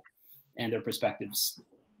people and their perspectives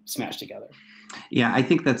smashed together. Yeah, I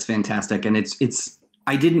think that's fantastic. And it's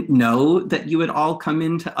I didn't know that you had all come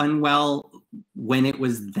into Unwell when it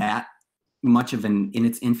was that much of in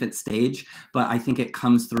its infant stage, but I think it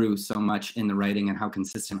comes through so much in the writing and how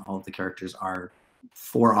consistent all of the characters are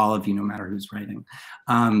for all of you, no matter who's writing.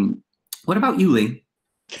 What about you, Lee?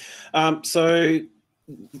 So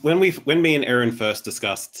when me and Erin first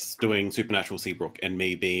discussed doing Supernatural Seabrooke and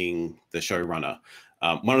me being the showrunner,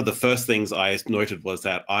 one of the first things I noted was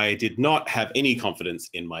that I did not have any confidence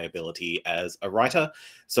in my ability as a writer.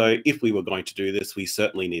 So if we were going to do this, we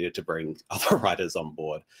certainly needed to bring other writers on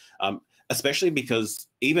board, especially because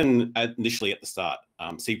even initially at the start,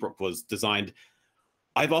 Seabrooke was designed.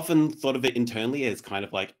 I've often thought of it internally as kind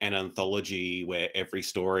of like an anthology where every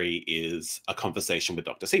story is a conversation with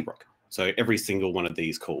Dr. Seabrooke. So every single one of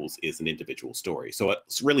these calls is an individual story. So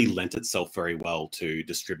it's really lent itself very well to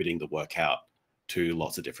distributing the work out to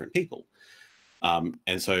lots of different people.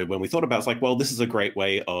 And so when we thought about it, it's like, well, this is a great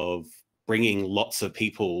way of bringing lots of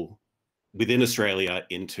people within Australia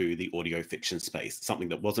into the audio fiction space, something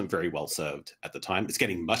that wasn't very well served at the time. It's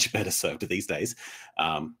getting much better served these days.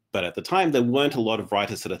 But at the time, there weren't a lot of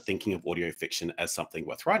writers that are thinking of audio fiction as something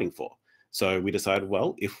worth writing for. So we decided,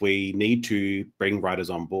 well, if we need to bring writers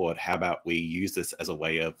on board, how about we use this as a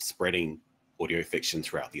way of spreading audio fiction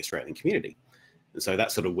throughout the Australian community? And so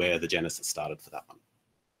that's sort of where the genesis started for that one.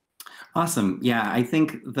 Awesome. Yeah, I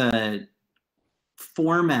think the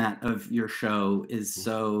format of your show is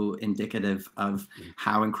so indicative of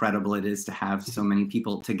how incredible it is to have so many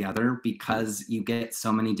people together, because you get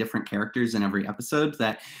so many different characters in every episode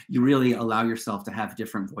that you really allow yourself to have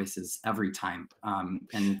different voices every time. And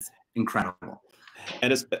it's incredible.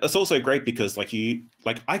 And it's also great because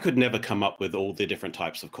I could never come up with all the different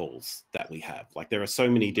types of calls that we have. Like, there are so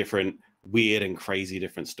many different weird and crazy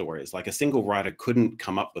different stories. Like, a single writer couldn't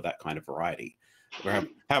come up with that kind of variety.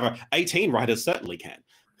 However, 18 writers certainly can.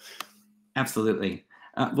 Absolutely.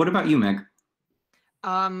 What about you, Meg?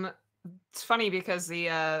 It's funny because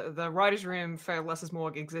the writers' room for Less is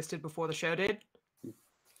Morgue existed before the show did.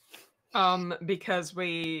 Because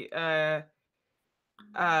we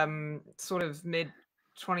sort of mid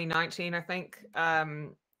 2019, I think,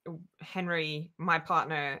 Henry, my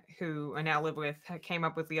partner, who I now live with, came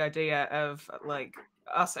up with the idea of like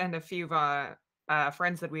us and a few of our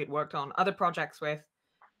friends that we had worked on other projects with,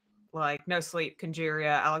 like No Sleep,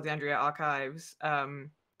 Conjuria, Alexandria Archives,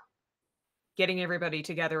 getting everybody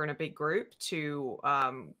together in a big group to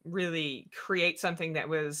really create something that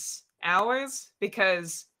was ours,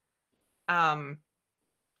 because a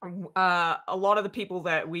lot of the people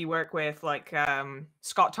that we work with, like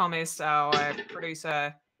Scott Thomas, our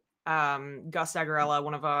producer, Gus Zagarella,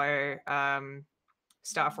 one of our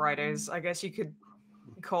staff writers, I guess you could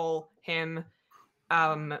call him,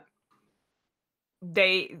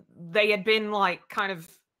 they had been like kind of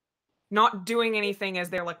not doing anything as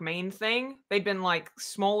their like main thing. They'd been like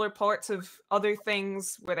smaller parts of other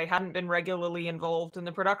things where they hadn't been regularly involved in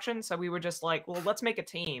the production. So we were just like, well, let's make a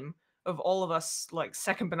team of all of us like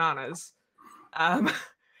second bananas. And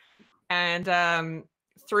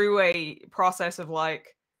through a process of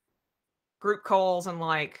like group calls and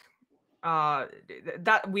like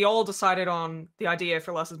that, we all decided on the idea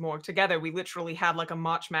for Less is Morgue together. We literally had like a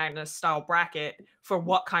March Madness style bracket for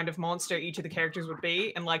what kind of monster each of the characters would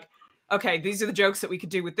be, and like, okay, these are the jokes that we could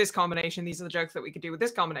do with this combination, these are the jokes that we could do with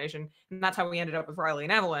this combination, and that's how we ended up with Riley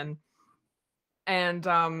and Evelyn. And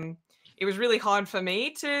it was really hard for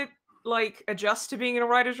me to like adjust to being in a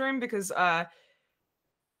writer's room, because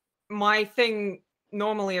my thing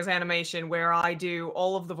normally is animation, where I do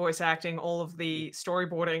all of the voice acting, all of the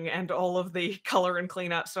storyboarding, and all of the color and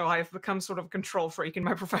cleanup, so I've become sort of a control freak in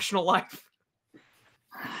my professional life.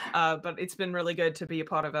 But it's been really good to be a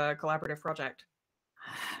part of a collaborative project.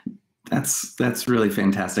 That's really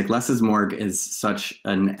fantastic. Less is Morgue is such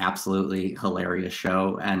an absolutely hilarious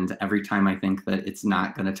show, and every time I think that it's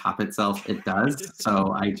not going to top itself, it does.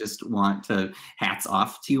 So I just want to hats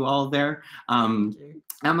off to you all there.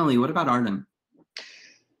 Emily, what about Arden?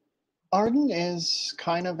 Arden is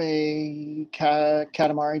kind of a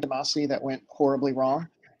Katamari Damacy that went horribly wrong.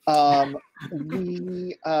 The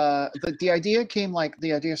idea came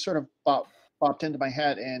the idea sort of popped into my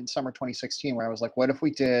head in summer 2016, where I was like, what if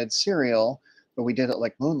we did Serial, but we did it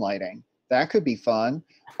like moonlighting? That could be fun.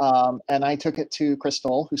 And I took it to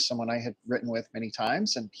Crystal, who's someone I had written with many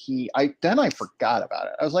times, and then I forgot about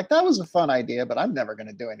it. I was like, that was a fun idea, but I'm never going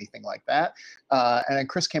to do anything like that. And then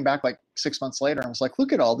Chris came back like 6 months later and was like,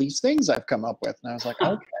 look at all these things I've come up with. And I was like,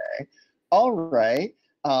 okay, all right.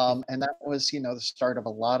 And that was, the start of a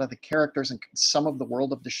lot of the characters and some of the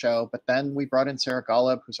world of the show. But then we brought in Sarah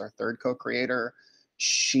Golub, who's our third co-creator.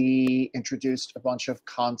 She introduced a bunch of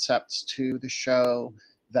concepts to the show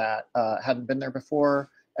that hadn't been there before.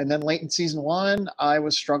 And then late in season 1, I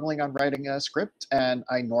was struggling on writing a script, and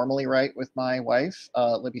I normally write with my wife,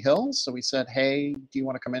 Libby Hill. So we said, hey, do you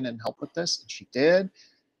want to come in and help with this? And she did.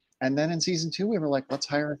 And then in season 2, we were like, let's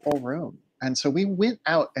hire a full room. And so we went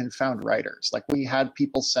out and found writers. Like, we had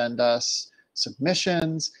people send us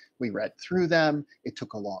submissions. We read through them. It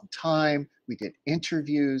took a long time. We did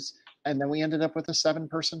interviews. And then we ended up with a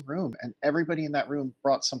 7-person room. And everybody in that room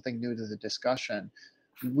brought something new to the discussion.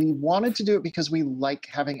 We wanted to do it because we like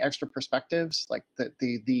having extra perspectives. Like,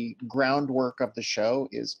 the groundwork of the show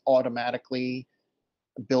is automatically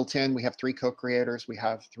built in. We have 3 co-creators. We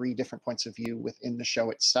have 3 different points of view within the show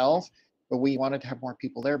itself. But we wanted to have more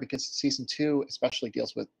people there because season 2 especially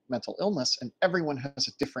deals with mental illness, and everyone has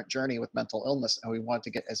a different journey with mental illness, and we want to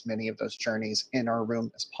get as many of those journeys in our room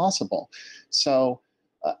as possible. So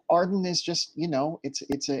Arden is just,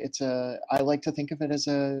 I like to think of it as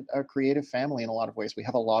a creative family in a lot of ways. We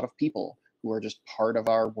have a lot of people who are just part of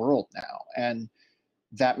our world now, and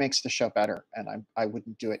that makes the show better, and I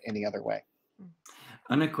wouldn't do it any other way.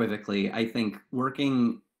 Unequivocally, I think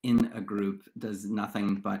working in a group does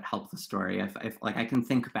nothing but help the story. If like, I can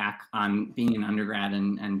think back on being an undergrad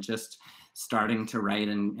and just starting to write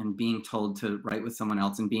and being told to write with someone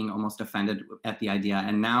else and being almost offended at the idea.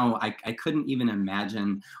 And now I couldn't even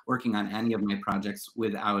imagine working on any of my projects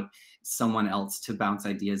without someone else to bounce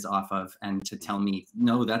ideas off of and to tell me,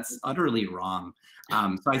 no, that's utterly wrong.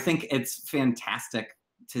 So I think it's fantastic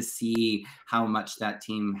to see how much that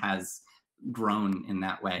team has grown in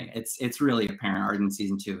that way. It's really apparent. Arden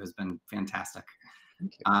season 2 has been fantastic.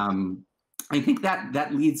 I think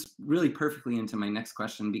that leads really perfectly into my next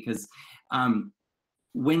question, because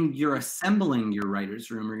when you're assembling your writer's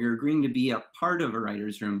room, or you're agreeing to be a part of a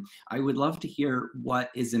writer's room, I would love to hear what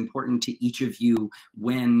is important to each of you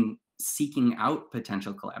when seeking out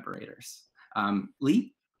potential collaborators.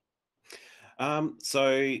 Lee?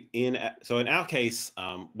 So in our case,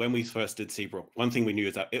 when we first did Seabrooke, one thing we knew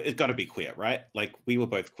is that it's got to be queer, right? Like, we were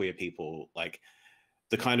both queer people. Like,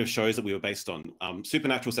 the kind of shows that we were based on,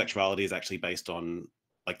 Supernatural Sexuality is actually based on,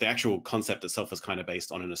 like, the actual concept itself is kind of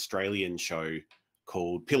based on an Australian show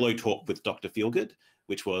called Pillow Talk with Dr. Feelgood,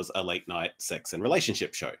 which was a late night sex and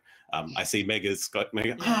relationship show. I see Mega's got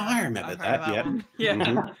Mega. Oh, I remember that. Yeah. Yeah.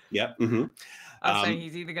 Mm-hmm. Yep. Mm-hmm. I was saying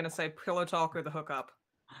he's either going to say Pillow Talk or the hookup.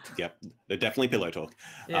 Yep, they're definitely Pillow Talk.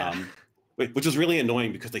 Yeah. Which was really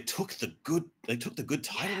annoying because they took the good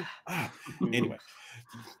title.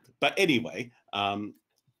 Anyway,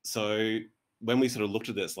 so when we sort of looked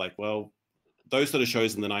at this, like, well, those sort of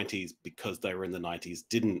shows in the 90s, because they were in the 90s,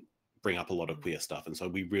 didn't bring up a lot of queer stuff, and so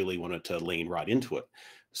we really wanted to lean right into it.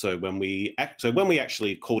 So when we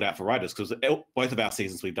actually called out for writers, because both of our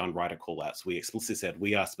seasons we've done writer call-outs, we explicitly said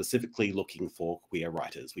we are specifically looking for queer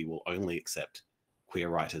writers. We will only accept queer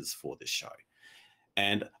writers for this show.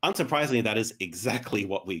 And unsurprisingly, that is exactly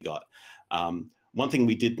what we got. One thing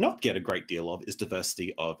we did not get a great deal of is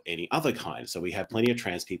diversity of any other kind. So we have plenty of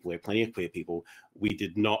trans people, we have plenty of queer people. We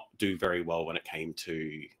did not do very well when it came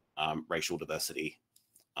to racial diversity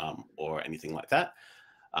or anything like that.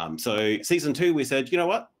 So season 2, we said, you know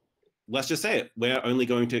what? Let's just say it. We're only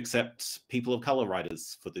going to accept people of color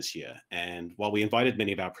writers for this year. And while we invited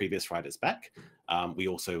many of our previous writers back, we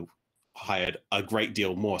also hired a great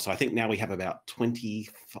deal more. So I think now we have about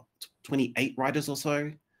 28 writers or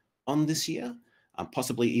so on this year,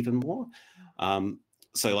 possibly even more.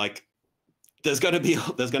 So like, there's going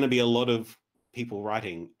to be a lot of people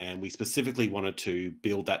writing, and we specifically wanted to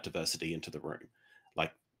build that diversity into the room.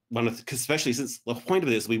 Like, especially since the point of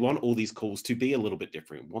this, we want all these calls to be a little bit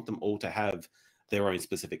different. We want them all to have their own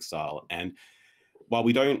specific style. And while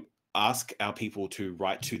we don't ask our people to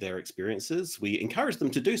write to their experiences, we encourage them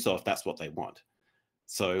to do so if that's what they want.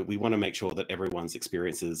 So we want to make sure that everyone's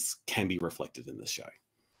experiences can be reflected in this show.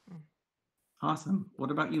 Awesome. What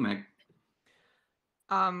about you, Meg?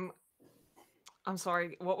 I'm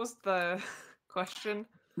sorry, what was the question?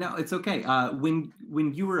 No, it's okay. When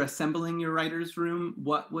you were assembling your writer's room,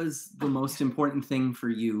 what was the most important thing for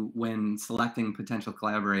you when selecting potential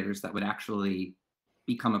collaborators that would actually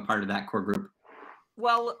become a part of that core group?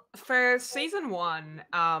 Well, for season 1,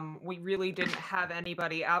 we really didn't have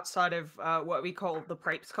anybody outside of what we call the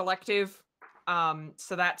Prapes Collective.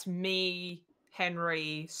 So that's me,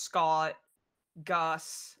 Henry, Scott,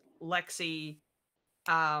 Gus, Lexi,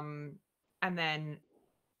 and then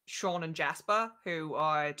Sean and Jasper, who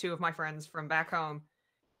are 2 of my friends from back home.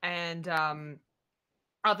 And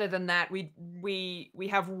other than that, we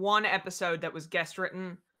have 1 episode that was guest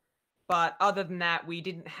written. But other than that, we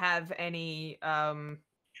didn't have any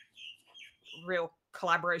real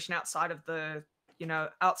collaboration outside of the,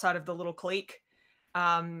 outside of the little clique.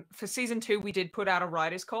 For season 2, we did put out a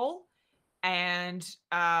writer's call, and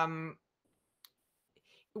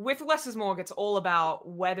with Less is Morgue, it's all about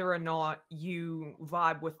whether or not you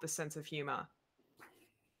vibe with the sense of humor.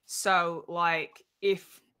 So, like,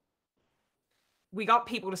 if we got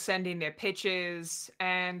people to send in their pitches,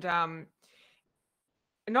 and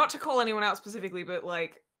not to call anyone out specifically, but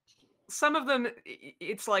like some of them,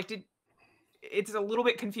 it's like, it's a little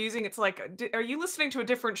bit confusing. It's like, are you listening to a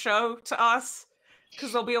different show to us?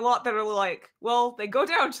 Because there'll be a lot that are like, well, they go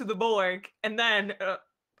down to the morgue, and then,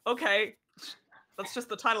 okay, that's just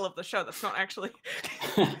the title of the show. That's not actually.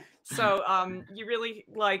 So you really,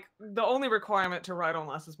 like, the only requirement to write on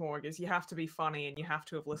Less is Morgue is you have to be funny and you have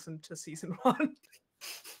to have listened to season 1.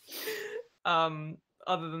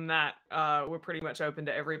 Other than that, we're pretty much open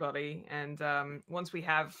to everybody. And once we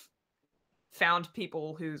have found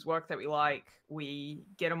people whose work that we like, we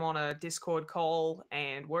get them on a Discord call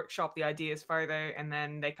and workshop the ideas further. And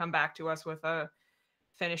then they come back to us with a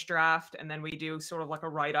finished draft. And then we do sort of like a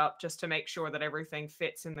write-up just to make sure that everything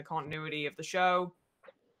fits in the continuity of the show.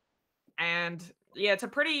 And yeah, it's a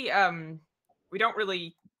pretty, we don't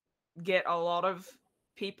really get a lot of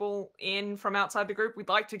people in from outside the group. We'd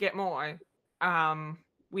like to get more.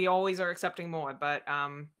 We always are accepting more, but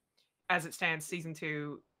as it stands, season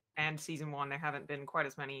 2 and season 1, there haven't been quite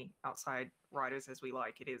as many outside writers as we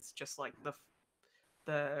like. It is just like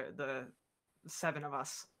the 7 of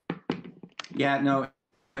us. Yeah, no,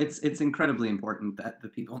 it's incredibly important that the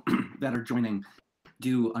people that are joining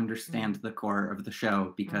do understand the core of the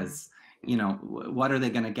show, because what are they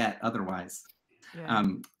going to get otherwise? Yeah.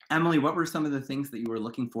 Emily, what were some of the things that you were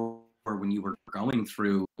looking for when you were going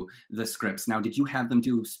through the scripts? Now, did you have them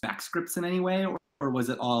do spec scripts in any way, or was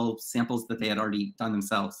it all samples that they had already done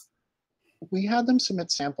themselves? We had them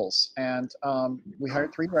submit samples, and we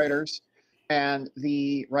hired 3 writers, and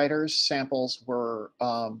the writers' samples were,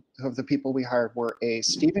 of the people we hired, were a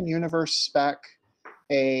Steven Universe spec,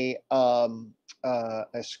 a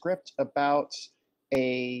script about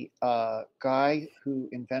a guy who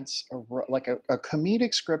invents a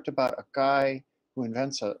comedic script about a guy who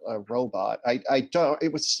invents a robot. I don't.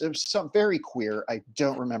 It was some very queer. I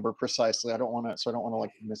don't remember precisely. I don't want to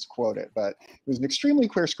like misquote it, but it was an extremely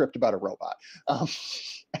queer script about a robot.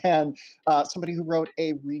 And somebody who wrote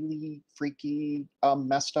a really freaky,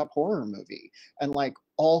 messed up horror movie. And like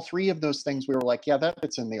all 3 of those things, we were like, yeah, that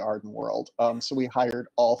fits in the Arden world. So we hired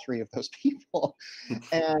all 3 of those people.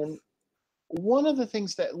 And one of the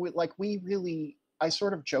things that I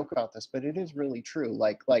sort of joke about this, but it is really true.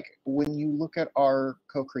 Like when you look at our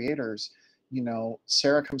co-creators,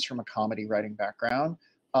 Sarah comes from a comedy writing background.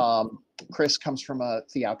 Chris comes from a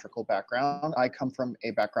theatrical background. I come from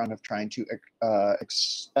a background of trying to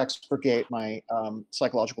expurgate my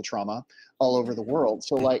psychological trauma all over the world.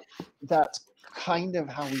 So like that's kind of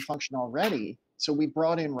how we function already. So we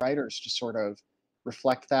brought in writers to sort of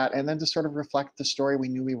reflect that, and then to sort of reflect the story we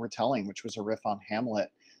knew we were telling, which was a riff on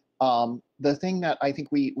Hamlet. The thing that I think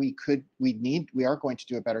we are going to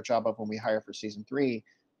do a better job of when we hire for season 3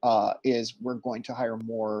 is we're going to hire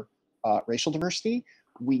more racial diversity.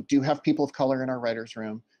 We do have people of color in our writers'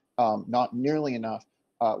 room, not nearly enough.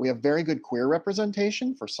 We have very good queer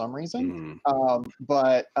representation for some reason,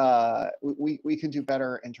 but we could do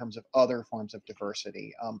better in terms of other forms of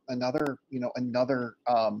diversity.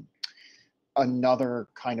 Another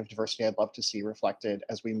kind of diversity I'd love to see reflected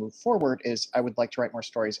as we move forward is I would like to write more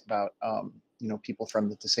stories about people from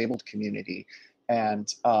the disabled community,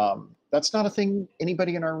 and that's not a thing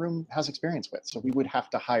anybody in our room has experience with, so we would have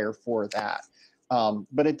to hire for that.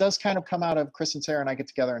 But it does kind of come out of Chris and Sarah and I get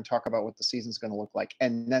together and talk about what the season's going to look like,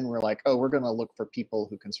 and then we're like, oh, we're going to look for people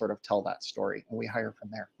who can sort of tell that story, and we hire from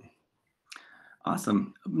there.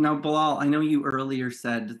 Awesome. Now, Bilal, I know you earlier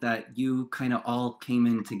said that you kind of all came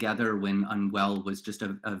in together when Unwell was just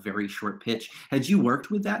a very short pitch. Had you worked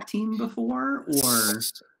with that team before, or?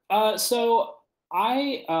 So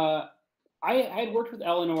I I had worked with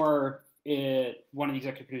Eleanor, one of the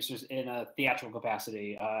executive producers, in a theatrical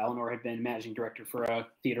capacity. Eleanor had been managing director for a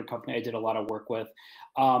theater company I did a lot of work with.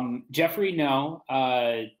 Jeffrey, no.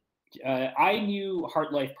 I knew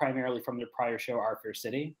HartLife primarily from their prior show, Our Fair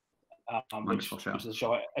City, Wonderful show. Which is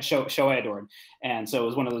a show I adored. And so it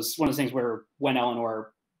was one of those things where when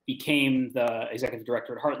Eleanor became the executive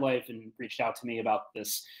director at HartLife and reached out to me about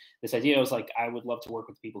this idea, I was like, I would love to work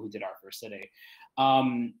with the people who did Our Fair City.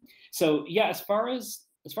 So yeah, as far as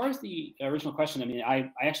the original question, I mean,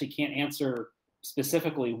 I actually can't answer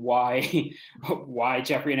specifically why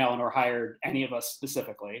Jeffrey and Eleanor hired any of us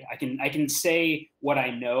specifically. I can say what I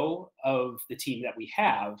know of the team that we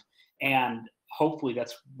have, and hopefully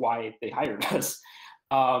that's why they hired us.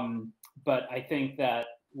 But I think that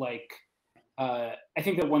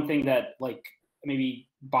one thing that maybe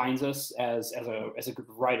binds us as a group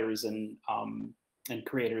of writers and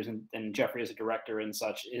creators and Jeffrey as a director and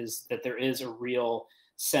such is that there is a real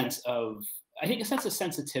sense of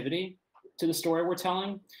sensitivity to the story we're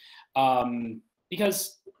telling,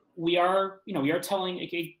 because we are telling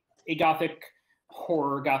a gothic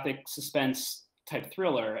horror, gothic suspense type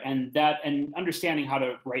thriller, and understanding how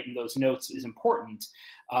to write in those notes is important.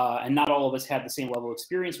 And not all of us had the same level of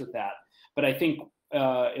experience with that, but I think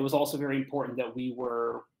it was also very important that we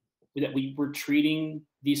were treating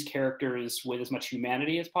these characters with as much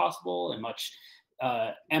humanity as possible and much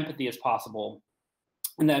empathy as possible.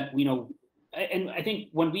 And that, and I think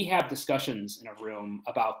when we have discussions in a room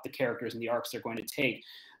about the characters and the arcs they're going to take,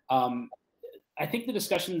 I think the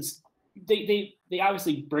discussions, they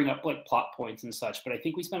obviously bring up plot points and such, but I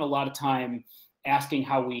think we spend a lot of time asking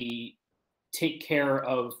how we take care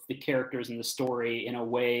of the characters and the story in a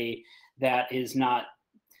way that is not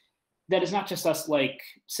just us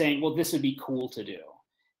saying, well, this would be cool to do,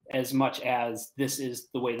 as much as this is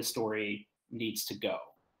the way the story needs to go.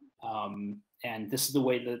 And this is the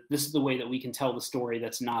way that we can tell the story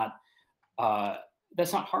that's not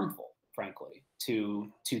harmful, frankly,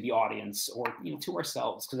 to the audience or to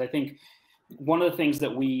ourselves. Because I think one of the things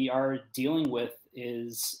that we are dealing with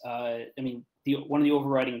is, one of the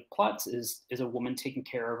overriding plots is a woman taking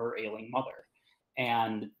care of her ailing mother,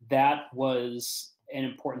 and that was an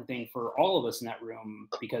important thing for all of us in that room,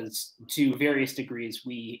 because to various degrees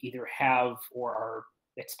we either have or are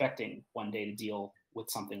expecting one day to deal with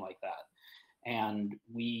something like that. And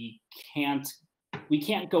we can't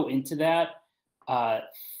go into that,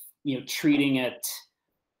 treating it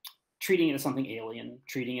as something alien,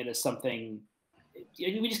 treating it as something.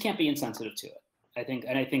 We just can't be insensitive to it. I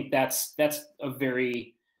think that's a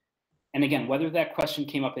very. And again, whether that question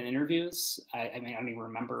came up in interviews, I don't even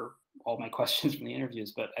remember all my questions from the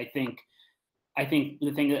interviews, but I think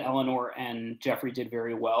the thing that Eleanor and Jeffrey did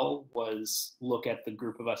very well was look at the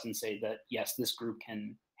group of us and say that yes, this group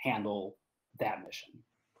can handle that mission.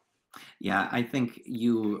 Yeah, I think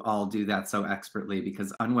you all do that so expertly,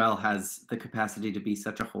 because Unwell has the capacity to be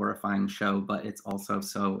such a horrifying show, but it's also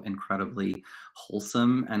so incredibly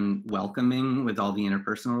wholesome and welcoming with all the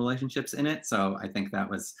interpersonal relationships in it. So I think that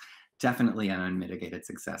was definitely an unmitigated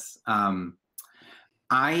success.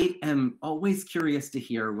 I am always curious to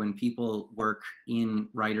hear, when people work in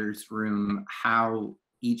writer's room, how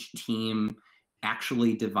each team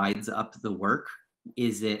actually divides up the work.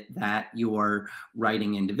 Is it that you're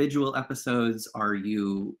writing individual episodes? Are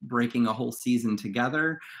you breaking a whole season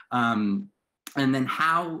together? And then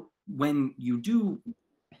how, when you do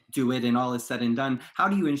it and all is said and done, how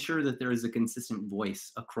do you ensure that there is a consistent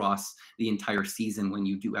voice across the entire season when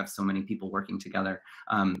you do have so many people working together?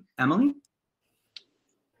 Emily?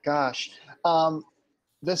 Gosh,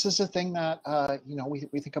 this is a thing that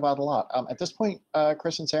we think about a lot. At this point,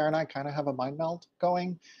 Chris and Sarah and I kind of have a mind meld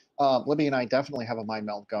going. Libby and I definitely have a mind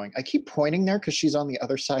meld going. I keep pointing there because she's on the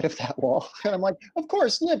other side of that wall, and I'm like, of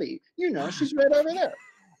course, Libby. She's right over there.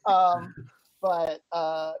 But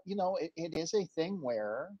it is a thing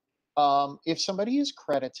where if somebody is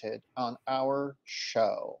credited on our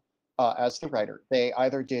show as the writer, they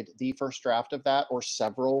either did the first draft of that or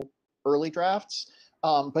several early drafts.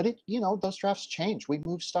 But those drafts change. We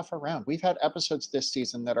move stuff around. We've had episodes this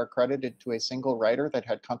season that are credited to a single writer that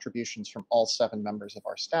had contributions from all 7 members of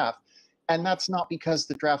our staff. And that's not because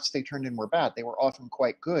the drafts they turned in were bad. They were often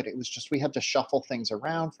quite good. It was just we had to shuffle things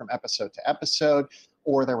around from episode to episode,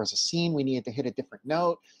 or there was a scene we needed to hit a different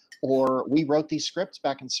note, or we wrote these scripts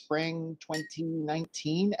back in spring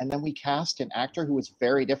 2019, and then we cast an actor who was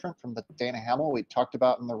very different from the Dana Hamill we talked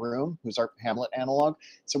about in the room, who's our Hamlet analog.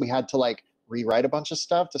 So we had to rewrite a bunch of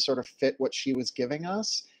stuff to sort of fit what she was giving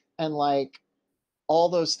us. And all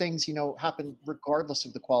those things, happen regardless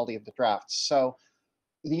of the quality of the drafts. So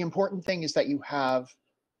the important thing is that you have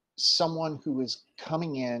someone who is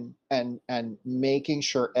coming in and making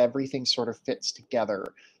sure everything sort of fits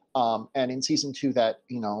together. And in season 2, that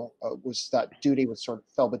was that duty was sort of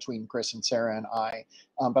fell between Chris and Sarah and I.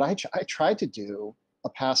 But I tried to do a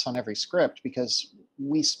pass on every script because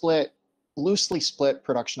we loosely split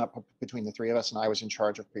production up between the 3 of us, and I was in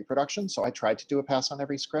charge of pre-production. So I tried to do a pass on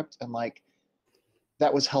every script, and like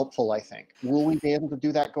that was helpful, I think. Will we be able to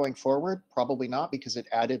do that going forward? Probably not, because it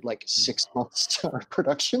added like 6 months to our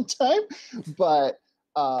production time. But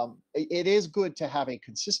it is good to have a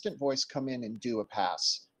consistent voice come in and do a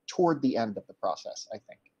pass toward the end of the process, I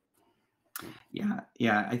think.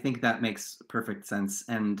 Yeah, I think that makes perfect sense.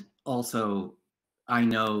 And also, I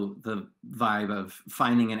know the vibe of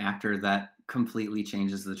finding an actor that completely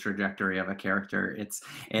changes the trajectory of a character.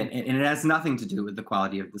 And it has nothing to do with the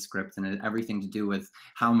quality of the script, and everything to do with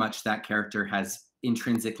how much that character has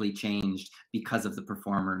intrinsically changed because of the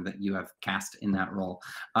performer that you have cast in that role.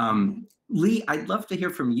 Lee, I'd love to hear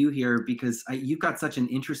from you here, because you've got such an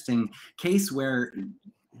interesting case where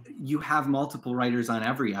you have multiple writers on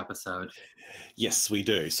every episode. Yes, we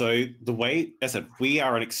do. So the way, as I said, we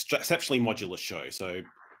are an exceptionally modular show. So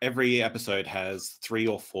every episode has 3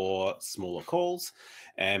 or 4 smaller calls.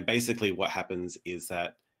 And basically what happens is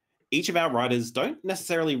that each of our writers don't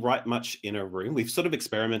necessarily write much in a room. We've sort of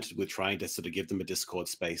experimented with trying to sort of give them a Discord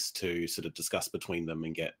space to sort of discuss between them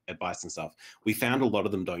and get advice and stuff. We found a lot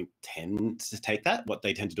of them don't tend to take that. What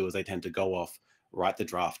they tend to do is they tend to go off, write the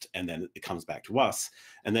draft, and then it comes back to us.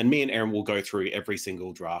 And then me and Erin will go through every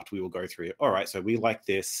single draft. We will go through, all right, so we like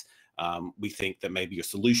this. We think that maybe your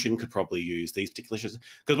solution could probably use these particular issues.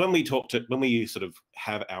 Because when we sort of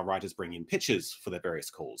have our writers bring in pitches for their various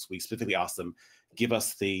calls, we specifically ask them, give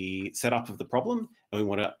us the setup of the problem, and we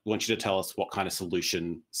want you to tell us what kind of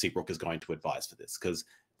solution Seabrooke is going to advise for this. Because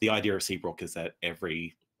the idea of Seabrooke is that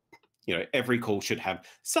every call should have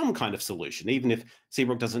some kind of solution. Even if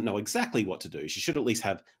Seabrooke doesn't know exactly what to do, she should at least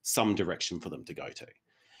have some direction for them to go to.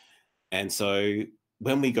 And so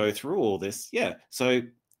when we go through all this, so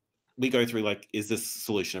we go through like, is this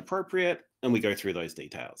solution appropriate? And we go through those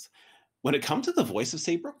details. When it comes to the voice of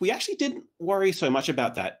Seabrooke, we actually didn't worry so much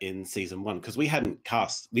about that in season 1, because we didn't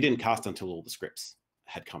cast until all the scripts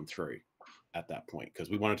had come through at that point, because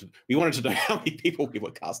we wanted to know how many people we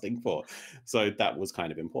were casting for. So that was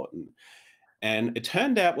kind of important. And it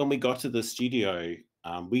turned out when we got to the studio,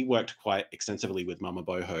 we worked quite extensively with Mama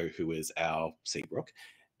Boho, who is our Seabrooke.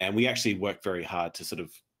 And we actually worked very hard to sort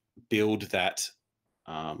of build that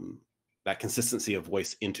consistency of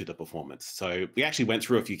voice into the performance. So we actually went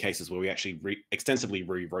through a few cases where we actually extensively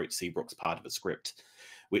rewrote Seabrooke's part of the script,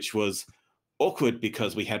 which was awkward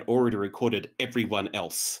because we had already recorded everyone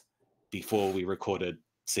else before we recorded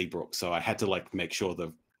Seabrooke. So I had to like make sure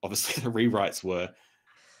obviously the rewrites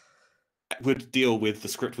would deal with the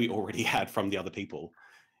script we already had from the other people.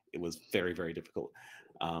 It was very, very difficult.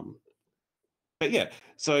 But yeah,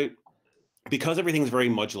 so because everything's very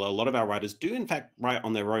modular, a lot of our writers do in fact write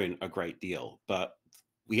on their own a great deal, but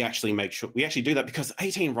we actually do that because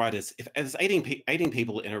 18 writers, if there's 18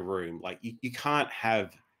 people in a room, like you can't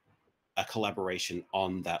have a collaboration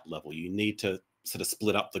on that level. You need to sort of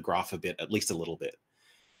split up the graph a bit, at least a little bit.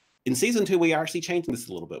 In season 2, we are actually changing this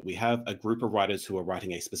a little bit. We have a group of writers who are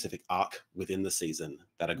writing a specific arc within the season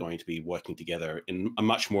that are going to be working together in a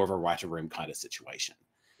much more of a writer room kind of situation.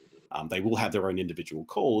 They will have their own individual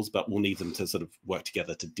calls, but we'll need them to sort of work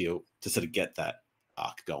together to sort of get that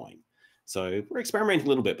arc going. So we're experimenting a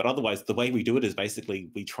little bit, but otherwise the way we do it is basically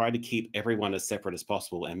we try to keep everyone as separate as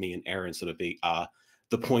possible, and me and Erin sort of be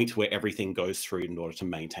the point where everything goes through in order to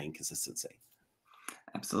maintain consistency.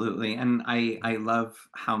 Absolutely. And I love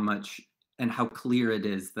how much and how clear it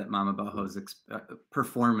is that Mama Boho's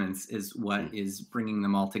performance is what is bringing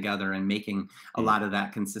them all together and making a lot of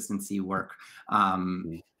that consistency work.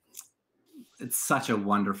 It's such a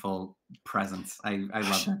wonderful presence. I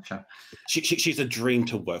love that show. She's a dream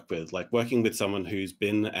to work with, like working with someone who's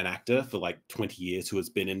been an actor for like 20 years, who has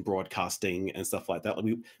been in broadcasting and stuff like that.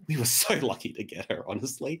 Like we were so lucky to get her,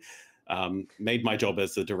 honestly. Made my job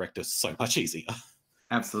as a director so much easier.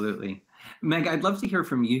 Absolutely. Meg, I'd love to hear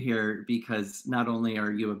from you here, because not only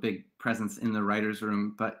are you a big presence in the writer's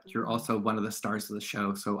room, but you're also one of the stars of the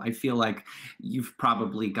show. So I feel like you've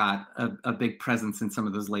probably got a big presence in some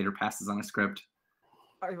of those later passes on a script.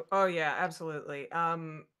 Oh yeah, absolutely.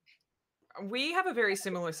 We have a very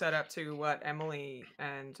similar setup to what Emily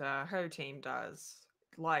and her team does.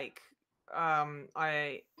 Like,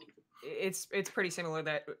 it's pretty similar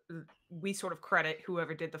that we sort of credit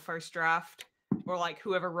whoever did the first draft, or like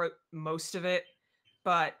whoever wrote most of it,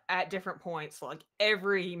 but at different points, like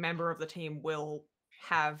every member of the team will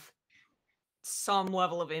have some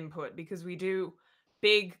level of input because we do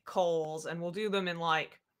big calls and we'll do them in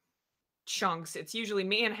like chunks. It's usually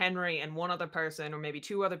me and Henry and one other person or maybe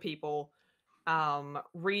two other people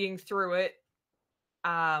reading through it,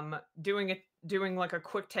 doing like a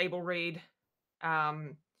quick table read,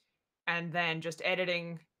 and then just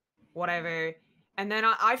editing whatever. And then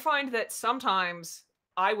I find that sometimes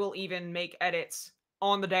I will even make edits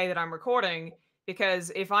on the day that I'm recording,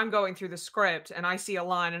 because if I'm going through the script and I see a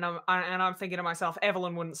line and I'm thinking to myself,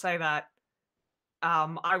 Evelyn wouldn't say that,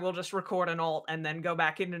 I will just record an alt and then go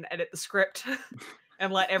back in and edit the script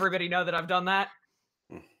and let everybody know that I've done that.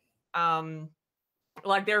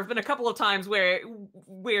 Like there have been a couple of times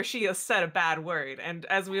where she has said a bad word, and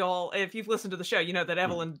as we all, if you've listened to the show, you know that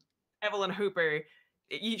Evelyn Hooper,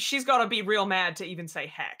 she's got to be real mad to even say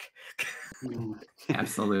heck.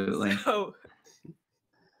 Absolutely. So,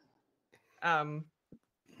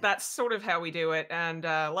 that's sort of how we do it. And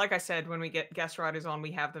like I said, when we get guest writers on,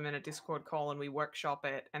 we have them in a Discord call and we workshop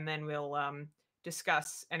it, and then we'll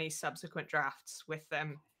discuss any subsequent drafts with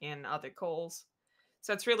them in other calls.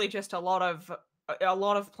 So it's really just a lot of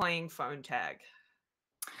playing phone tag.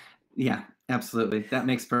 Yeah, absolutely. That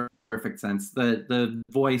makes perfect sense. The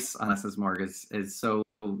voice on Less is Morgue is so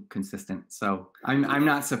consistent. So I'm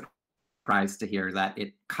not surprised to hear that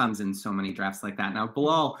it comes in so many drafts like that. Now,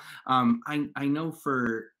 Bilal, I know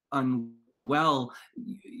for Unwell,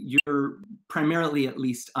 you're primarily, at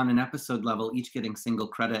least on an episode level, each getting single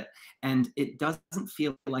credit, and it doesn't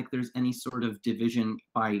feel like there's any sort of division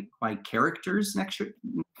by characters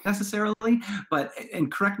necessarily. But,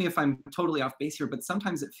 and correct me if I'm totally off base here, but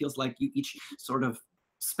sometimes it feels like you each sort of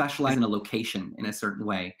specialize in a location in a certain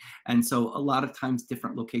way. And so a lot of times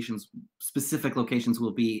different locations, specific locations,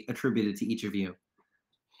 will be attributed to each of you.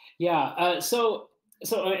 Yeah, so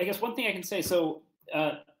I guess one thing I can say,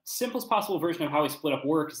 simplest possible version of how we split up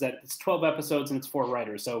work is that it's 12 episodes and it's 4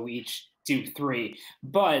 writers, so we each do 3.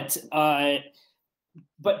 But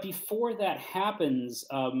before that happens,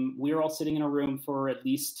 we're all sitting in a room for at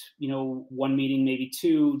least, one meeting, maybe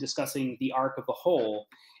 2, discussing the arc of the whole.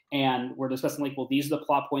 And we're discussing like, well, these are the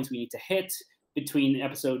plot points we need to hit between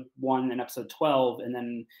episode 1 and episode 12, and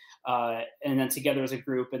then together as a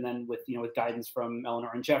group, and then with guidance from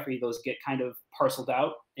Eleanor and Jeffrey, those get kind of parceled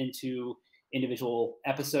out into individual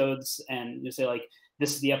episodes, and you say like,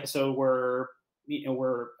 this is the episode where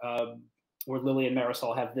Lily and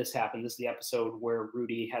Marisol have this happen. This is the episode where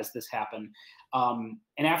Rudy has this happen.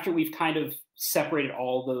 And after we've kind of separated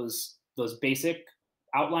all those basic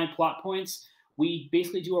outline plot points, we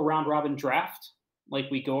basically do a round robin draft. Like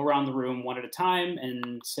we go around the room one at a time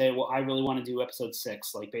and say, well, I really want to do episode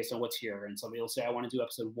 6, like based on what's here. And somebody will say, I want to do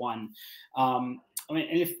episode 1. And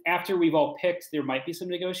if after we've all picked, there might be some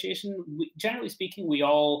negotiation. Generally speaking, we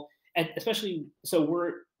all, especially, so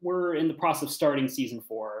we're in the process of starting season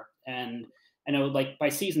 4. And I know like by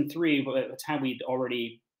season 3, by the time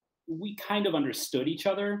we kind of understood each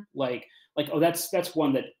other, like, oh, that's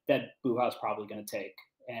one that Buha's probably going to take.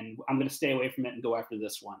 And I'm going to stay away from it and go after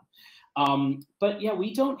this one. But yeah,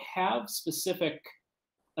 we don't have specific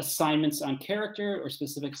assignments on character or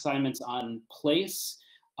specific assignments on place.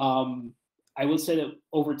 I would say that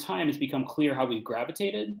over time it's become clear how we've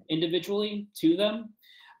gravitated individually to them.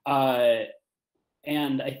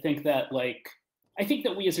 And I think that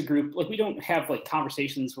we as a group, like we don't have like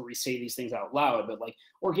conversations where we say these things out loud, but like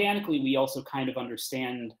organically we also kind of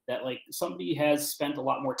understand that like somebody has spent a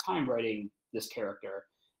lot more time writing this character,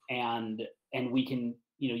 and we can,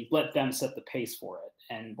 let them set the pace for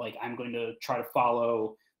it. And like, I'm going to try to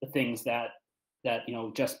follow the things that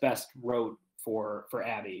Just Best wrote for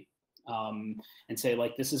Abby, and say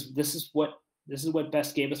like, this is what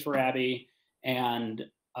Best gave us for Abby. And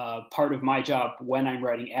part of my job when I'm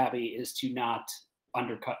writing Abby is to not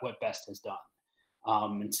undercut what Best has done.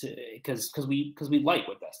 And because we like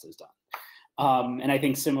what Best has done. And I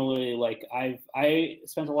think similarly, like I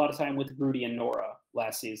spent a lot of time with Rudy and Nora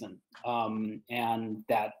last season, and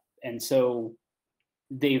so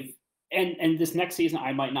they've and this next season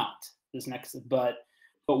I might not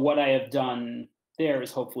but what I have done there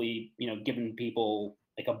is hopefully given people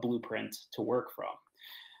like a blueprint to work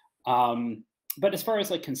from. But as far as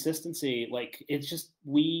like consistency, like it's just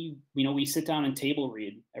we sit down and table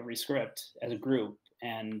read every script as a group,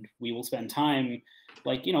 and we will spend time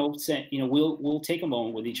like we'll take a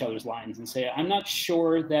moment with each other's lines and say, I'm not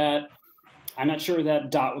sure that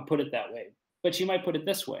Dot would put it that way, but she might put it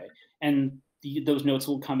this way, and those notes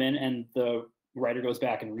will come in and the writer goes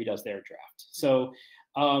back and redoes their draft. So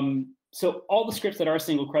all the scripts that are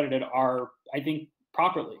single credited are, I think,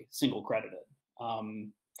 properly single credited.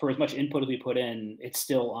 For as much input as we put in, it's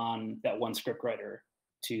still on that one script writer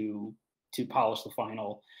to to polish the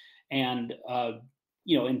final. And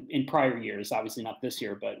you know, in prior years, obviously not this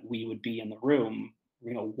year, but we would be in the room,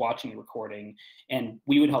 you know, watching the recording, and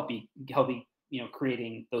we would help be you know,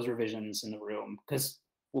 creating those revisions in the room, because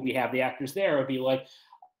when we have the actors there, it'd be like,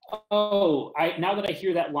 oh, now that I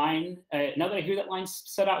hear that line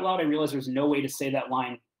said out loud, I realize there's no way to say that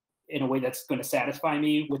line in a way that's going to satisfy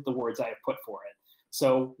me with the words I have put for it.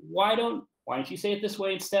 So why don't you say it this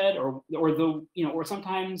way instead? Or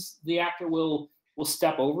sometimes the actor will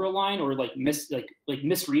step over a line, or like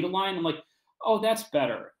misread a line. I'm like, oh, that's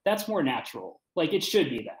better. That's more natural. Like, it should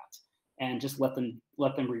be that. And just let them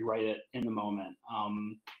rewrite it in the moment.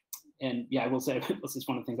 And yeah, I will say this is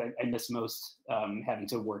one of the things I miss most, having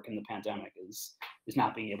to work in the pandemic, is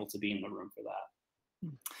not being able to be in the room for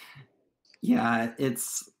that. Yeah,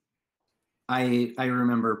 I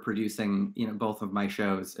remember producing, you know, both of my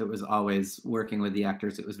shows. It was always working with the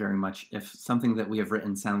actors. It was very much, if something that we have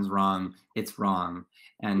written sounds wrong, it's wrong.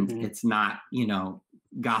 And it's not, you know,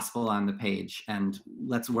 gospel on the page, and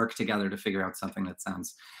let's work together to figure out something that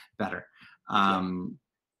sounds better.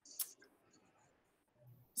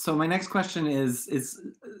 So my next question is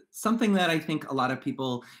something that I think a lot of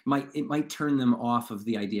people might turn them off of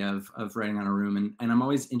the idea of writing on a room. And I'm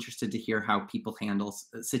always interested to hear how people handle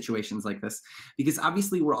situations like this, because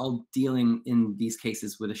obviously we're all dealing in these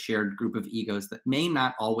cases with a shared group of egos that may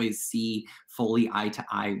not always see fully eye to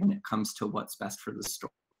eye when it comes to what's best for the story.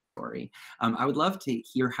 I would love to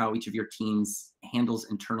hear how each of your teams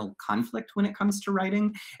handles internal conflict when it comes to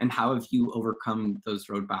writing, and how have you overcome those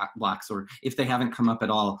roadblocks, or if they haven't come up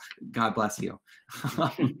at all, God bless you.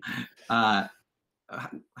 How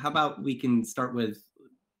about we can start with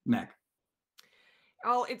Meg?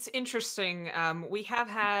 Oh, it's interesting. We have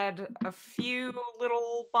had a few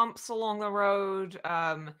little bumps along the road,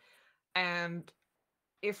 and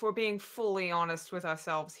if we're being fully honest with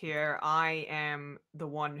ourselves here, I am the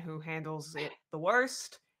one who handles it the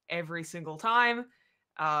worst every single time.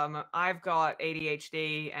 I've got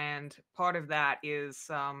ADHD, and part of that is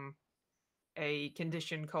a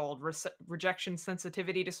condition called rejection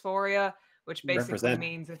sensitivity dysphoria, which basically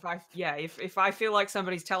means if I feel like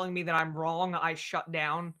somebody's telling me that I'm wrong, I shut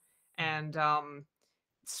down and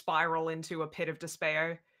spiral into a pit of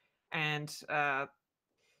despair, and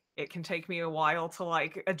it can take me a while to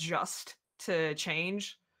like adjust to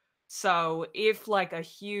change. So if like a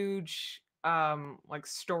huge like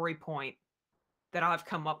story point that I've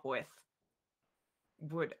come up with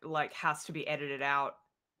would like has to be edited out,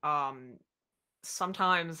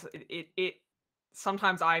 sometimes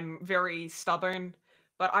sometimes I'm very stubborn,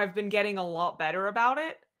 but I've been getting a lot better about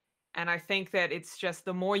it. And I think that it's just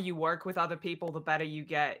the more you work with other people, the better you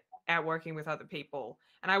get at working with other people.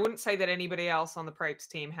 And I wouldn't say that anybody else on the Prapes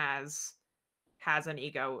team has an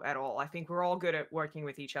ego at all. I think we're all good at working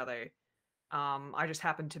with each other. I just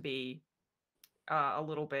happen to be a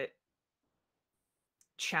little bit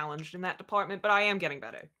challenged in that department, but I am getting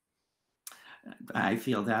better. I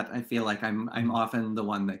feel that. I feel like I'm often the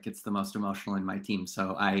one that gets the most emotional in my team.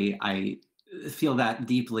 So I feel that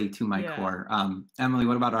deeply to my core. Emily,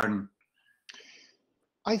 what about Arden?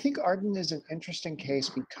 I think Arden is an interesting case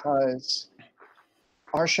because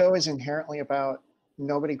our show is inherently about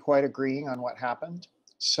nobody quite agreeing on what happened.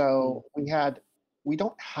 So we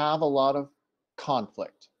don't have a lot of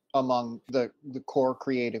conflict among the core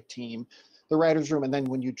creative team, the writer's room, and then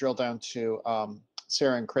when you drill down to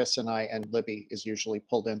Sarah and Chris and I and Libby is usually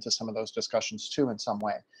pulled into some of those discussions too in some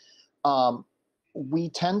way. We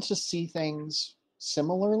tend to see things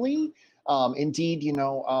similarly. Indeed, you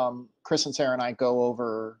know, Chris and Sarah and I go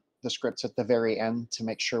over the scripts at the very end to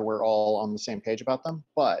make sure we're all on the same page about them.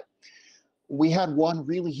 But we had one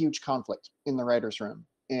really huge conflict in the writer's room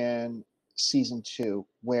in season 2,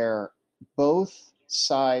 where both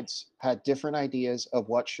sides had different ideas of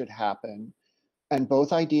what should happen. And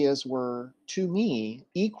both ideas were, to me,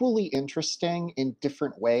 equally interesting in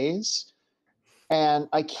different ways. And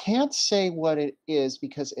I can't say what it is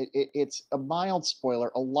because it's a mild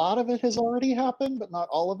spoiler. A lot of it has already happened, but not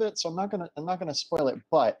all of it. So I'm not gonna spoil it.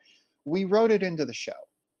 But we wrote it into the show.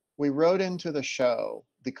 We wrote into the show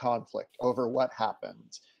the conflict over what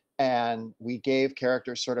happened, and we gave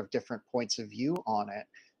characters sort of different points of view on it.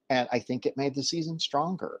 And I think it made the season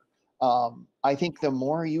stronger. I think the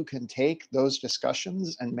more you can take those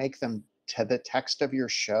discussions and make them to the text of your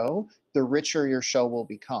show, the richer your show will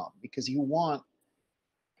become, because you want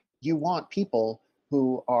people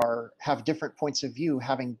who have different points of view,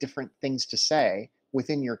 having different things to say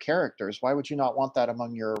within your characters. Why would you not want that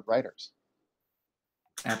among your writers?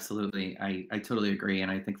 Absolutely. I totally agree.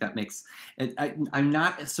 And I think that makes it, I'm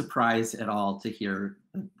not surprised at all to hear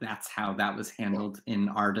that's how that was handled in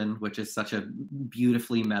Arden, which is such a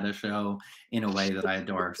beautifully meta show in a way that I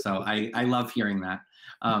adore. So I love hearing that.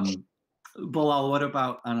 Bilal, what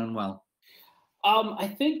about on Unwell?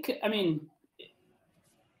 I mean,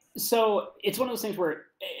 so it's one of those things where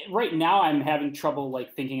right now I'm having trouble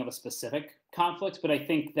like thinking of a specific conflict, but I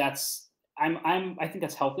think that's I think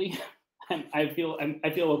that's healthy. I feel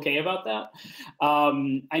okay about that.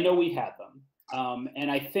 I know we had them, and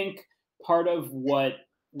I think part of what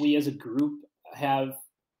we as a group have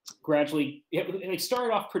gradually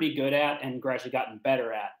started off pretty good at and gradually gotten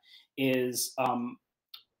better at is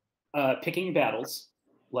picking battles,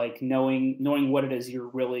 like knowing what it is you're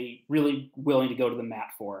really willing to go to the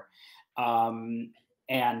mat for,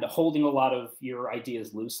 and holding a lot of your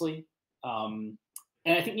ideas loosely.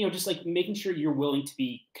 And I think, just like making sure you're willing to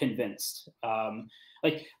be convinced,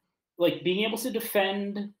 like being able to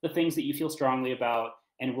defend the things that you feel strongly about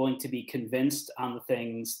and willing to be convinced on the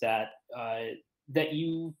things that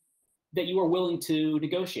you are willing to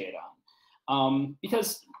negotiate on.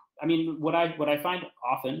 Because I mean, what I find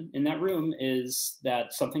often in that room is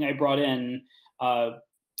that something I brought in,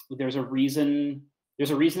 there's a reason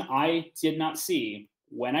I did not see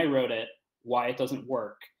when I wrote it, why it doesn't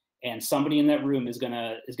work. And somebody in that room is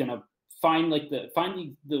gonna find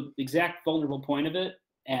the exact vulnerable point of it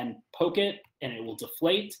and poke it, and it will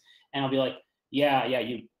deflate. And I'll be like, yeah,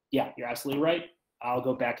 you're absolutely right. I'll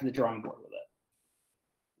go back to the drawing board with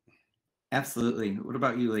it. Absolutely. What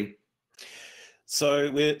about you, Lee?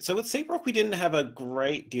 So with Seabrooke, we didn't have a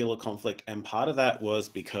great deal of conflict, and part of that was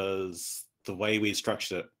because the way we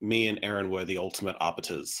structured it, me and Erin were the ultimate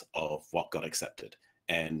arbiters of what got accepted.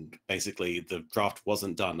 And basically, the draft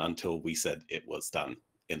wasn't done until we said it was done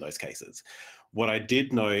in those cases. What I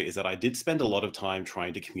did know is that I did spend a lot of time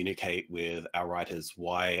trying to communicate with our writers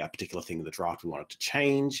why a particular thing in the draft we wanted to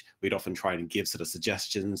change. We'd often try and give sort of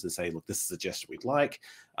suggestions and say, look, this is a suggestion we'd like.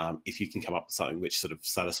 If you can come up with something which sort of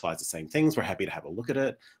satisfies the same things, we're happy to have a look at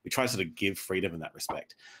it. We try to sort of give freedom in that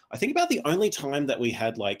respect. I think about the only time that we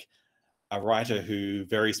had like a writer who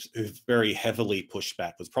very heavily pushed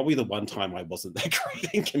back was probably the one time I wasn't that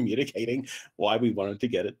great in communicating why we wanted to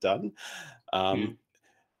get it done.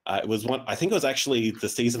 It was I think it was actually the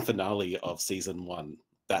season finale of season 1,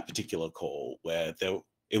 that particular call, where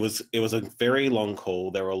it was a very long call.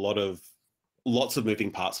 There were lots of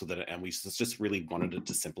moving parts with it, and we just really wanted it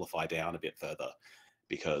to simplify down a bit further,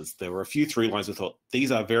 because there were a few through lines we thought,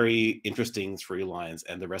 these are very interesting through lines,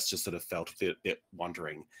 and the rest just sort of felt a bit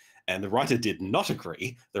wandering. And the writer did not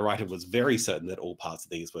agree. The writer was very certain that all parts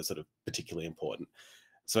of these were sort of particularly important.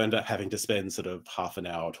 So I ended up having to spend sort of half an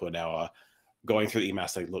hour to an hour going through the email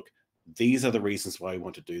saying, look, these are the reasons why I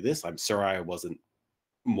want to do this. I'm sorry I wasn't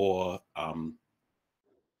more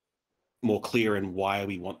clear in why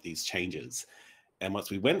we want these changes. And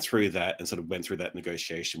once we went through that and sort of went through that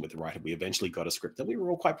negotiation with the writer, we eventually got a script that we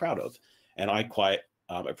were all quite proud of. And I quite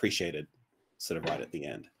appreciated sort of right at the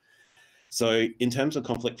end. So in terms of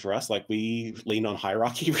conflict for us, like we lean on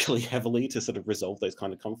hierarchy really heavily to sort of resolve those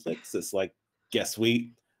kind of conflicts. It's like, yes,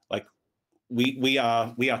 we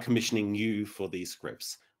are commissioning you for these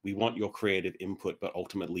scripts. We want your creative input, but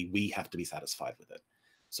ultimately we have to be satisfied with it.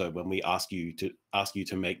 So when we ask you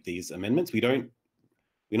to make these amendments, we're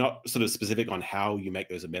not sort of specific on how you make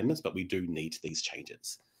those amendments, but we do need these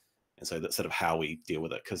changes. And so that's sort of how we deal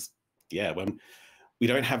with it. Because yeah, when we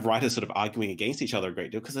don't have writers sort of arguing against each other a great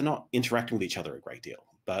deal because they're not interacting with each other a great deal.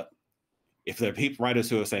 But if there are writers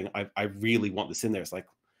who are saying, I really want this in there, it's like,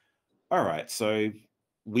 all right, so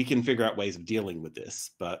we can figure out ways of dealing with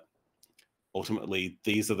this, but ultimately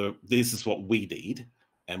this is what we need,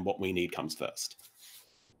 and what we need comes first.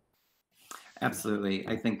 Absolutely.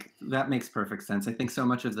 I think that makes perfect sense. I think so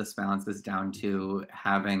much of this balance is down to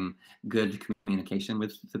having good communication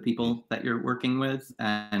with the people that you're working with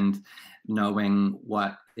and knowing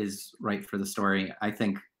what is right for the story. I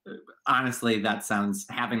think, honestly,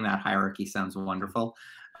 having that hierarchy sounds wonderful.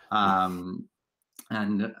 And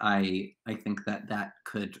I think that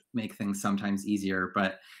could make things sometimes easier,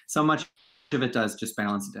 but so much of it does just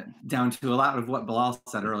balance it down to a lot of what Bilal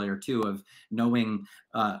said earlier too, of knowing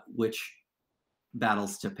which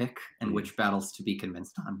battles to pick and which battles to be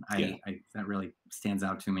convinced on. That really stands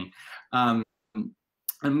out to me. I'm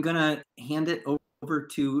gonna hand it over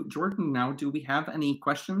to Jordan now. Do we have any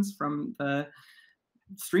questions from the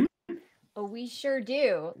stream? Oh, we sure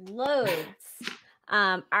do. Loads.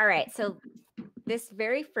 All right, so this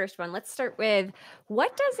very first one, let's start with,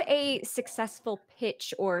 what does a successful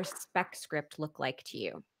pitch or spec script look like to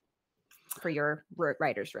you for your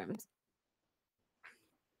writer's rooms?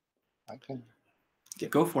 I can. Yeah,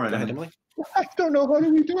 go for it, Emily. I don't know, how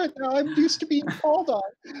do we do it now? I'm used to being called on.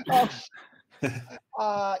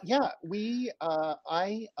 Yeah,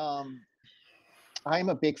 I'm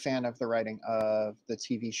a big fan of the writing of the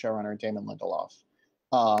TV showrunner Damon Lindelof.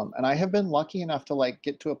 And I have been lucky enough to like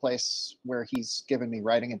get to a place where he's given me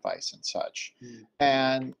writing advice and such.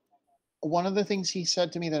 And one of the things he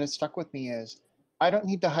said to me that has stuck with me is, I don't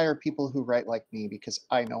need to hire people who write like me because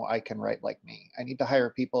I know I can write like me. I need to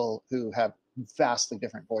hire people who have vastly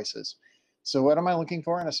different voices. So what am I looking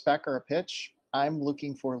for in a spec or a pitch? I'm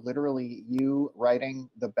looking for literally you writing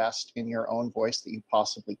the best in your own voice that you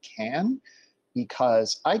possibly can,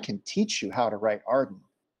 because I can teach you how to write Arden.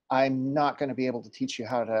 I'm not going to be able to teach you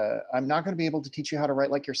how to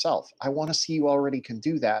write like yourself. I want to see you already can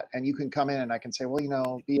do that. And you can come in and I can say, well, you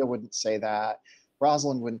know, Bia wouldn't say that.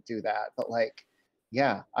 Rosalind wouldn't do that. But like,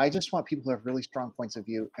 yeah, I just want people who have really strong points of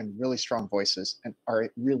view and really strong voices and are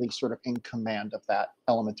really sort of in command of that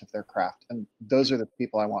element of their craft. And those are the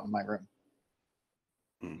people I want in my room.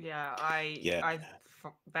 Yeah,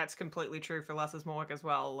 that's completely true for Less is Morgue as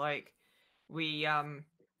well. Like, we know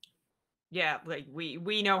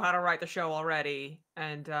how to write the show already,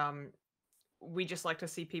 and we just like to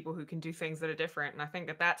see people who can do things that are different. And I think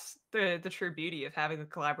that that's the true beauty of having a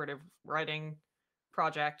collaborative writing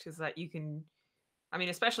project, is that you can, I mean,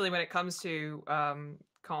 especially when it comes to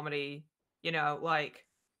comedy, you know, like,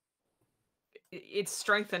 it's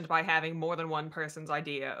strengthened by having more than one person's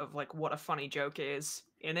idea of like what a funny joke is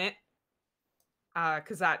in it,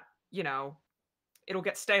 because that, you know, it'll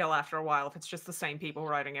get stale after a while if it's just the same people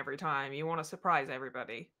writing every time. You want to surprise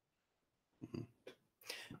everybody.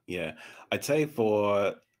 Yeah, I'd say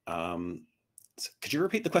for could you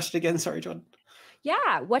repeat the question again? Sorry, John.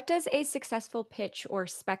 Yeah, what does a successful pitch or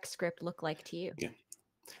spec script look like to you?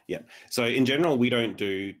 Yeah. So in general, we don't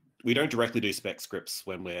directly do spec scripts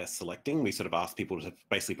when we're selecting. We sort of ask people to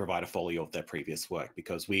basically provide a folio of their previous work,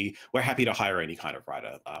 because we're happy to hire any kind of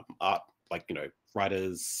writer, art, like, you know,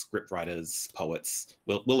 writers, script writers, poets.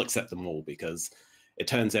 We'll accept them all, because it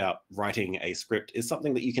turns out writing a script is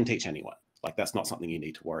something that you can teach anyone. Like, that's not something you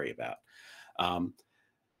need to worry about.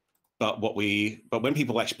 But when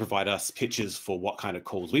people actually provide us pitches for what kind of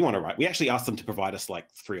calls we want to write, we actually ask them to provide us like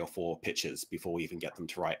 3 or 4 pitches before we even get them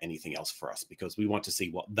to write anything else for us, because we want to see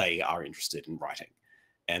what they are interested in writing.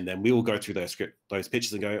 And then we will go through those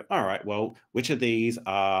pitches and go, all right, well, which of these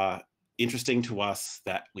are interesting to us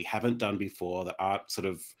that we haven't done before, that aren't sort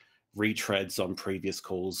of retreads on previous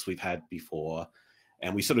calls we've had before.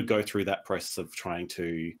 And we sort of go through that process of trying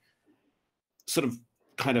to sort of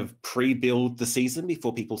kind of pre-build the season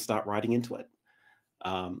before people start writing into it.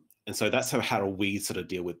 And so that's how do we sort of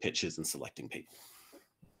deal with pitches and selecting people.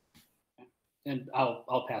 And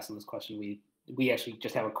I'll pass on this question. We actually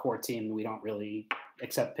just have a core team. We don't really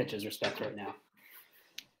accept pitches or specs right now.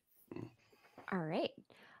 All right.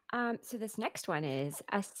 So this next one is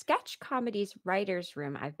a sketch comedy's writer's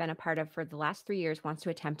room I've been a part of for the last 3 years wants to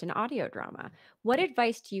attempt an audio drama. What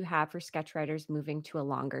advice do you have for sketch writers moving to a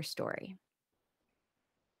longer story?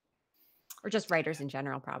 Or just writers in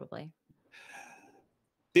general, probably.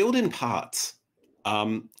 Build in parts.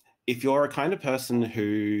 If you're a kind of person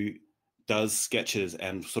who does sketches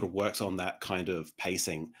and sort of works on that kind of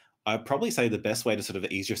pacing, I'd probably say the best way to sort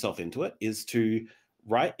of ease yourself into it is to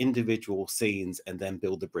write individual scenes and then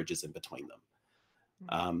build the bridges in between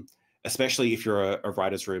them. Especially if you're a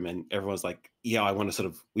writer's room and everyone's like, yeah, we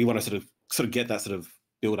want to sort of get that sort of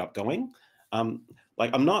build up going.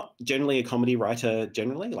 Like, I'm not generally a comedy writer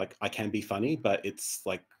generally. Like, I can be funny, but it's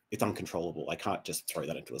like, it's uncontrollable. I can't just throw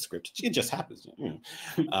that into a script. It just happens.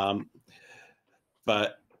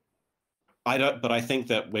 But I think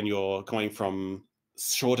that when you're going from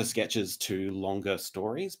shorter sketches to longer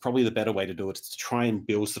stories, probably the better way to do it is to try and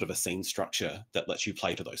build sort of a scene structure that lets you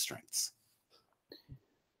play to those strengths.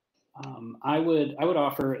 I would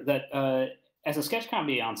offer that as a sketch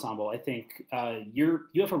comedy ensemble, I think you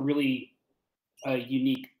have a really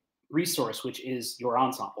unique resource, which is your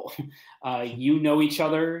ensemble. You know each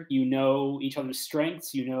other, you know each other's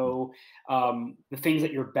strengths, you know the things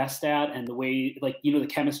that you're best at, and the way, like, you know, the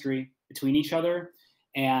chemistry between each other.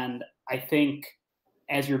 And I think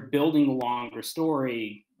as you're building the longer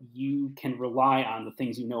story, you can rely on the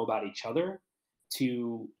things you know about each other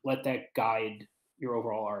to let that guide your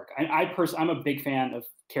overall arc. I'm a big fan of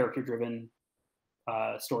character-driven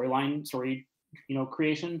story, you know,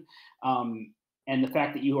 creation. And the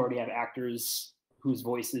fact that you already have actors whose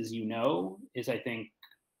voices you know is, I think,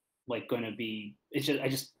 like, going to be, I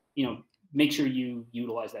just, you know, make sure you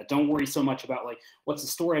utilize that. Don't worry so much about, like, what's the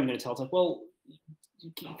story I'm going to tell. It's like, well,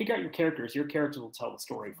 you figure out your characters. Your characters will tell the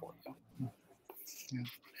story for you. Yeah.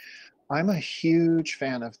 I'm a huge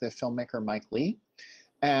fan of the filmmaker Mike Leigh.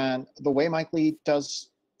 And the way Mike Leigh does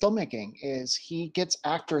filmmaking is he gets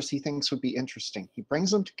actors he thinks would be interesting. He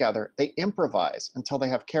brings them together. They improvise until they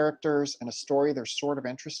have characters and a story they're sort of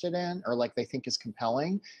interested in or like they think is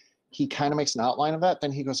compelling. He kind of makes an outline of that.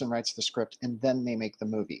 Then he goes and writes the script, and then they make the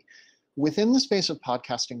movie. Within the space of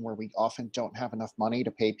podcasting, where we often don't have enough money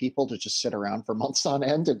to pay people to just sit around for months on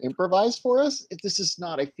end and improvise for us, this is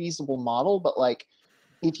not a feasible model. But like,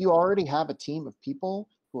 if you already have a team of people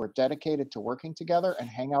who are dedicated to working together and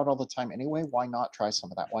hang out all the time anyway, why not try some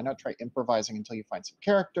of that? Why not try improvising until you find some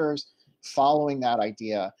characters, following that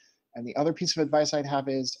idea? And the other piece of advice I'd have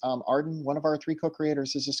is Arden, one of our 3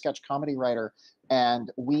 co-creators, is a sketch comedy writer.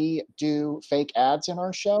 And we do fake ads in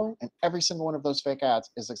our show. And every single one of those fake ads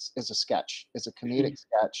is a sketch, is a comedic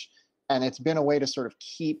sketch. And it's been a way to sort of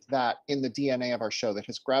keep that in the DNA of our show that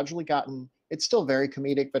has gradually gotten, it's still very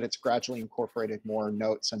comedic, but it's gradually incorporated more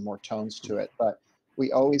notes and more tones to it. But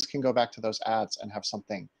we always can go back to those ads and have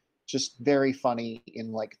something just very funny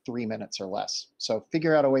in like 3 minutes or less. So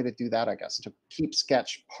figure out a way to do that, I guess, to keep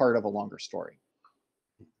sketch part of a longer story.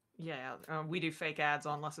 Yeah, we do fake ads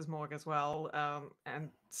on Less is Morgue as well. And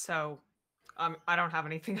so I don't have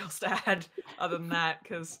anything else to add other than that,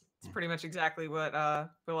 because it's pretty much exactly what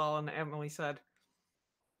Bilal and Emily said.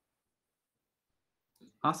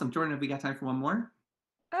 Awesome. Jordan, have we got time for one more?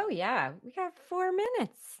 Oh, yeah. We got 4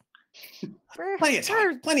 minutes. Plenty of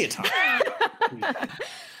time.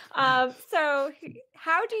 So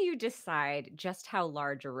how do you decide just how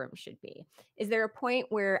large a room should be? Is there a point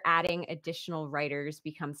where adding additional writers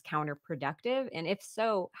becomes counterproductive? And if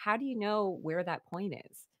so, how do you know where that point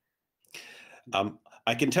is?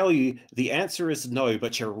 I can tell you the answer is no,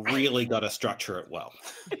 but you really got to structure it well.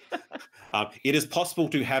 It is possible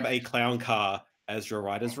to have a clown car as your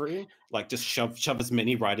writer's room, like just shove as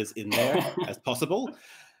many writers in there as possible.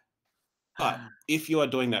 But if you are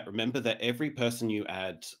doing that, remember that every person you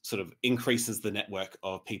add sort of increases the network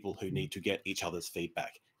of people who need to get each other's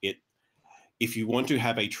feedback. If you want to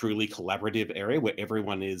have a truly collaborative area where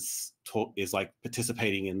everyone is like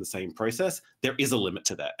participating in the same process, there is a limit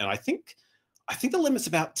to that. And I think the limit's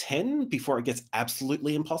about 10 before it gets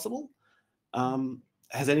absolutely impossible.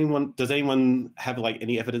 Does anyone have like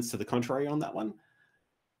any evidence to the contrary on that one?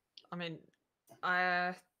 I mean,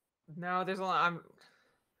 no, there's a lot.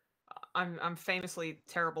 I'm famously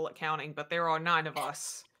terrible at counting, but there are 9 of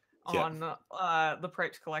us on the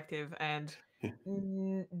Project Collective, and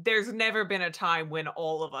there's never been a time when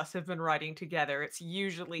all of us have been writing together. It's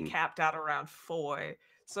usually capped out around 4,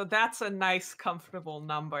 so that's a nice, comfortable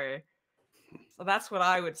number. So that's what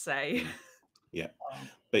I would say. Yeah,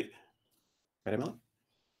 but right, Emily?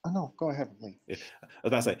 Oh no, go ahead, Lee. Yeah, I was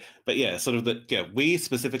about to say, but yeah, sort of we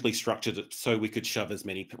specifically structured it so we could shove as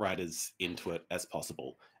many writers into it as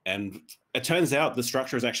possible. And it turns out the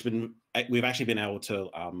structure has actually we've actually been able to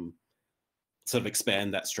sort of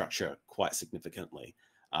expand that structure quite significantly.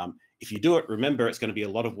 If you do it, remember it's going to be a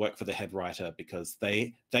lot of work for the head writer because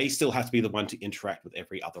they still have to be the one to interact with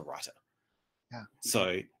every other writer. Yeah.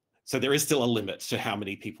 So there is still a limit to how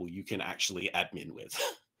many people you can actually admin with.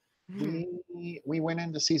 We went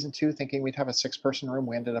into season 2 thinking we'd have a 6-person room.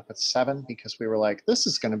 We ended up with 7 because we were like, this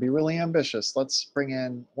is going to be really ambitious. Let's bring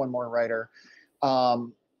in one more writer.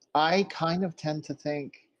 I kind of tend to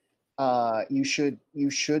think you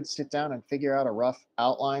should sit down and figure out a rough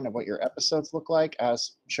outline of what your episodes look like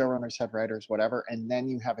as showrunners, head writers, whatever, and then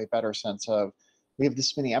you have a better sense of, we have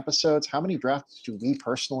this many episodes. How many drafts do we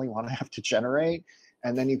personally want to have to generate?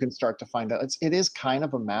 And then you can start to find out. It is kind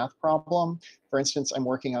of a math problem. For instance, I'm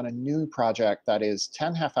working on a new project that is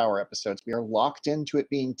 10 half-hour episodes. We are locked into it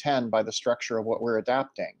being 10 by the structure of what we're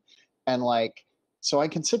adapting. And like, so I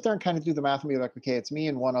can sit there and kind of do the math and be like, okay, it's me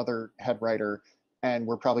and one other head writer, and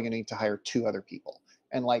we're probably going to need to hire 2 other people.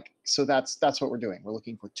 And like, so that's what we're doing. We're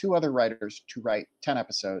looking for 2 other writers to write 10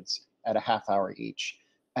 episodes at a half-hour each.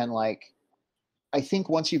 And like, I think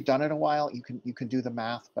once you've done it a while, you can do the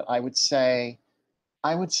math. But I would say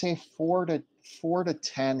 4 to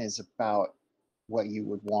 10 is about what you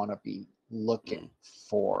would want to be looking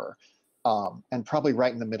for, and probably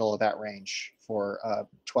right in the middle of that range for a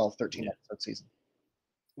 12, 13 episode season.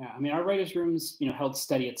 Yeah, I mean, our writers' rooms, held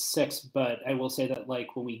steady at 6, but I will say that,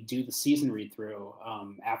 like, when we do the season read-through,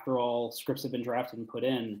 after all scripts have been drafted and put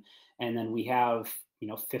in, and then we have,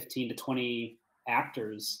 15 to 20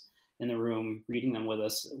 actors in the room reading them with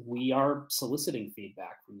us, we are soliciting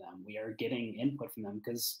feedback from them. We are getting input from them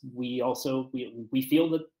because we feel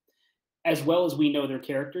that as well as we know their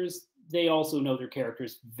characters, they also know their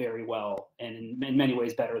characters very well and in many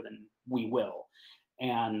ways better than we will.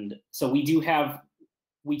 And so we do have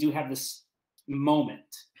this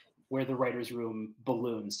moment where the writer's room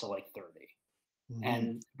balloons to like 30.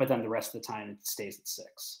 But then the rest of the time it stays at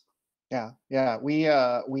 6. Yeah. We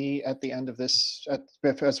at the end of this,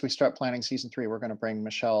 as we start planning season 3, we're going to bring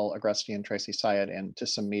Michelle Agresti and Tracy Syed into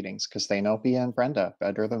some meetings because they know Bea and Brenda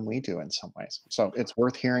better than we do in some ways. So it's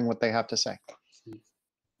worth hearing what they have to say.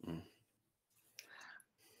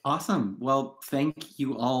 Awesome. Well, thank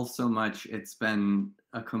you all so much. It's been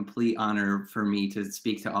a complete honor for me to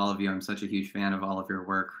speak to all of you. I'm such a huge fan of all of your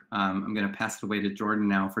work. I'm going to pass it away to Jordan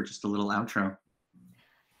now for just a little outro.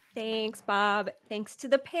 Thanks, Bob. Thanks to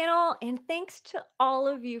the panel, and thanks to all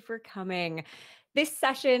of you for coming. This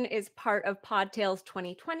session is part of PodTales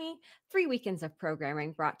 2020, 3 weekends of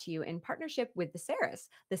programming brought to you in partnership with the SARAs,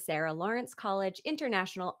 the Sarah Lawrence College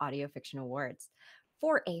International Audio Fiction Awards.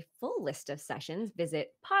 For a full list of sessions,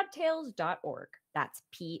 visit podtales.org. That's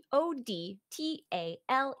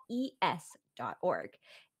PodTales.org.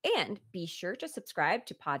 And be sure to subscribe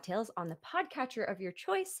to PodTales on the podcatcher of your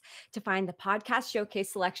choice to find the podcast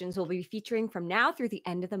showcase selections we'll be featuring from now through the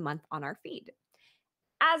end of the month on our feed.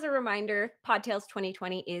 As a reminder, PodTales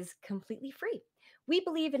 2020 is completely free. We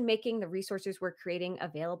believe in making the resources we're creating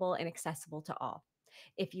available and accessible to all.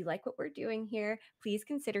 If you like what we're doing here, please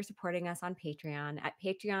consider supporting us on Patreon at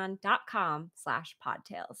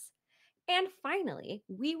patreon.com/podtales. And finally,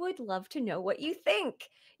 we would love to know what you think.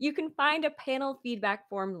 You can find a panel feedback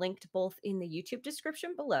form linked both in the YouTube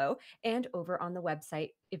description below and over on the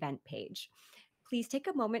website event page. Please take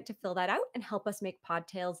a moment to fill that out and help us make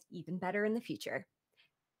PodTales even better in the future.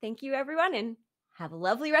 Thank you, everyone, and have a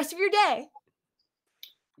lovely rest of your day.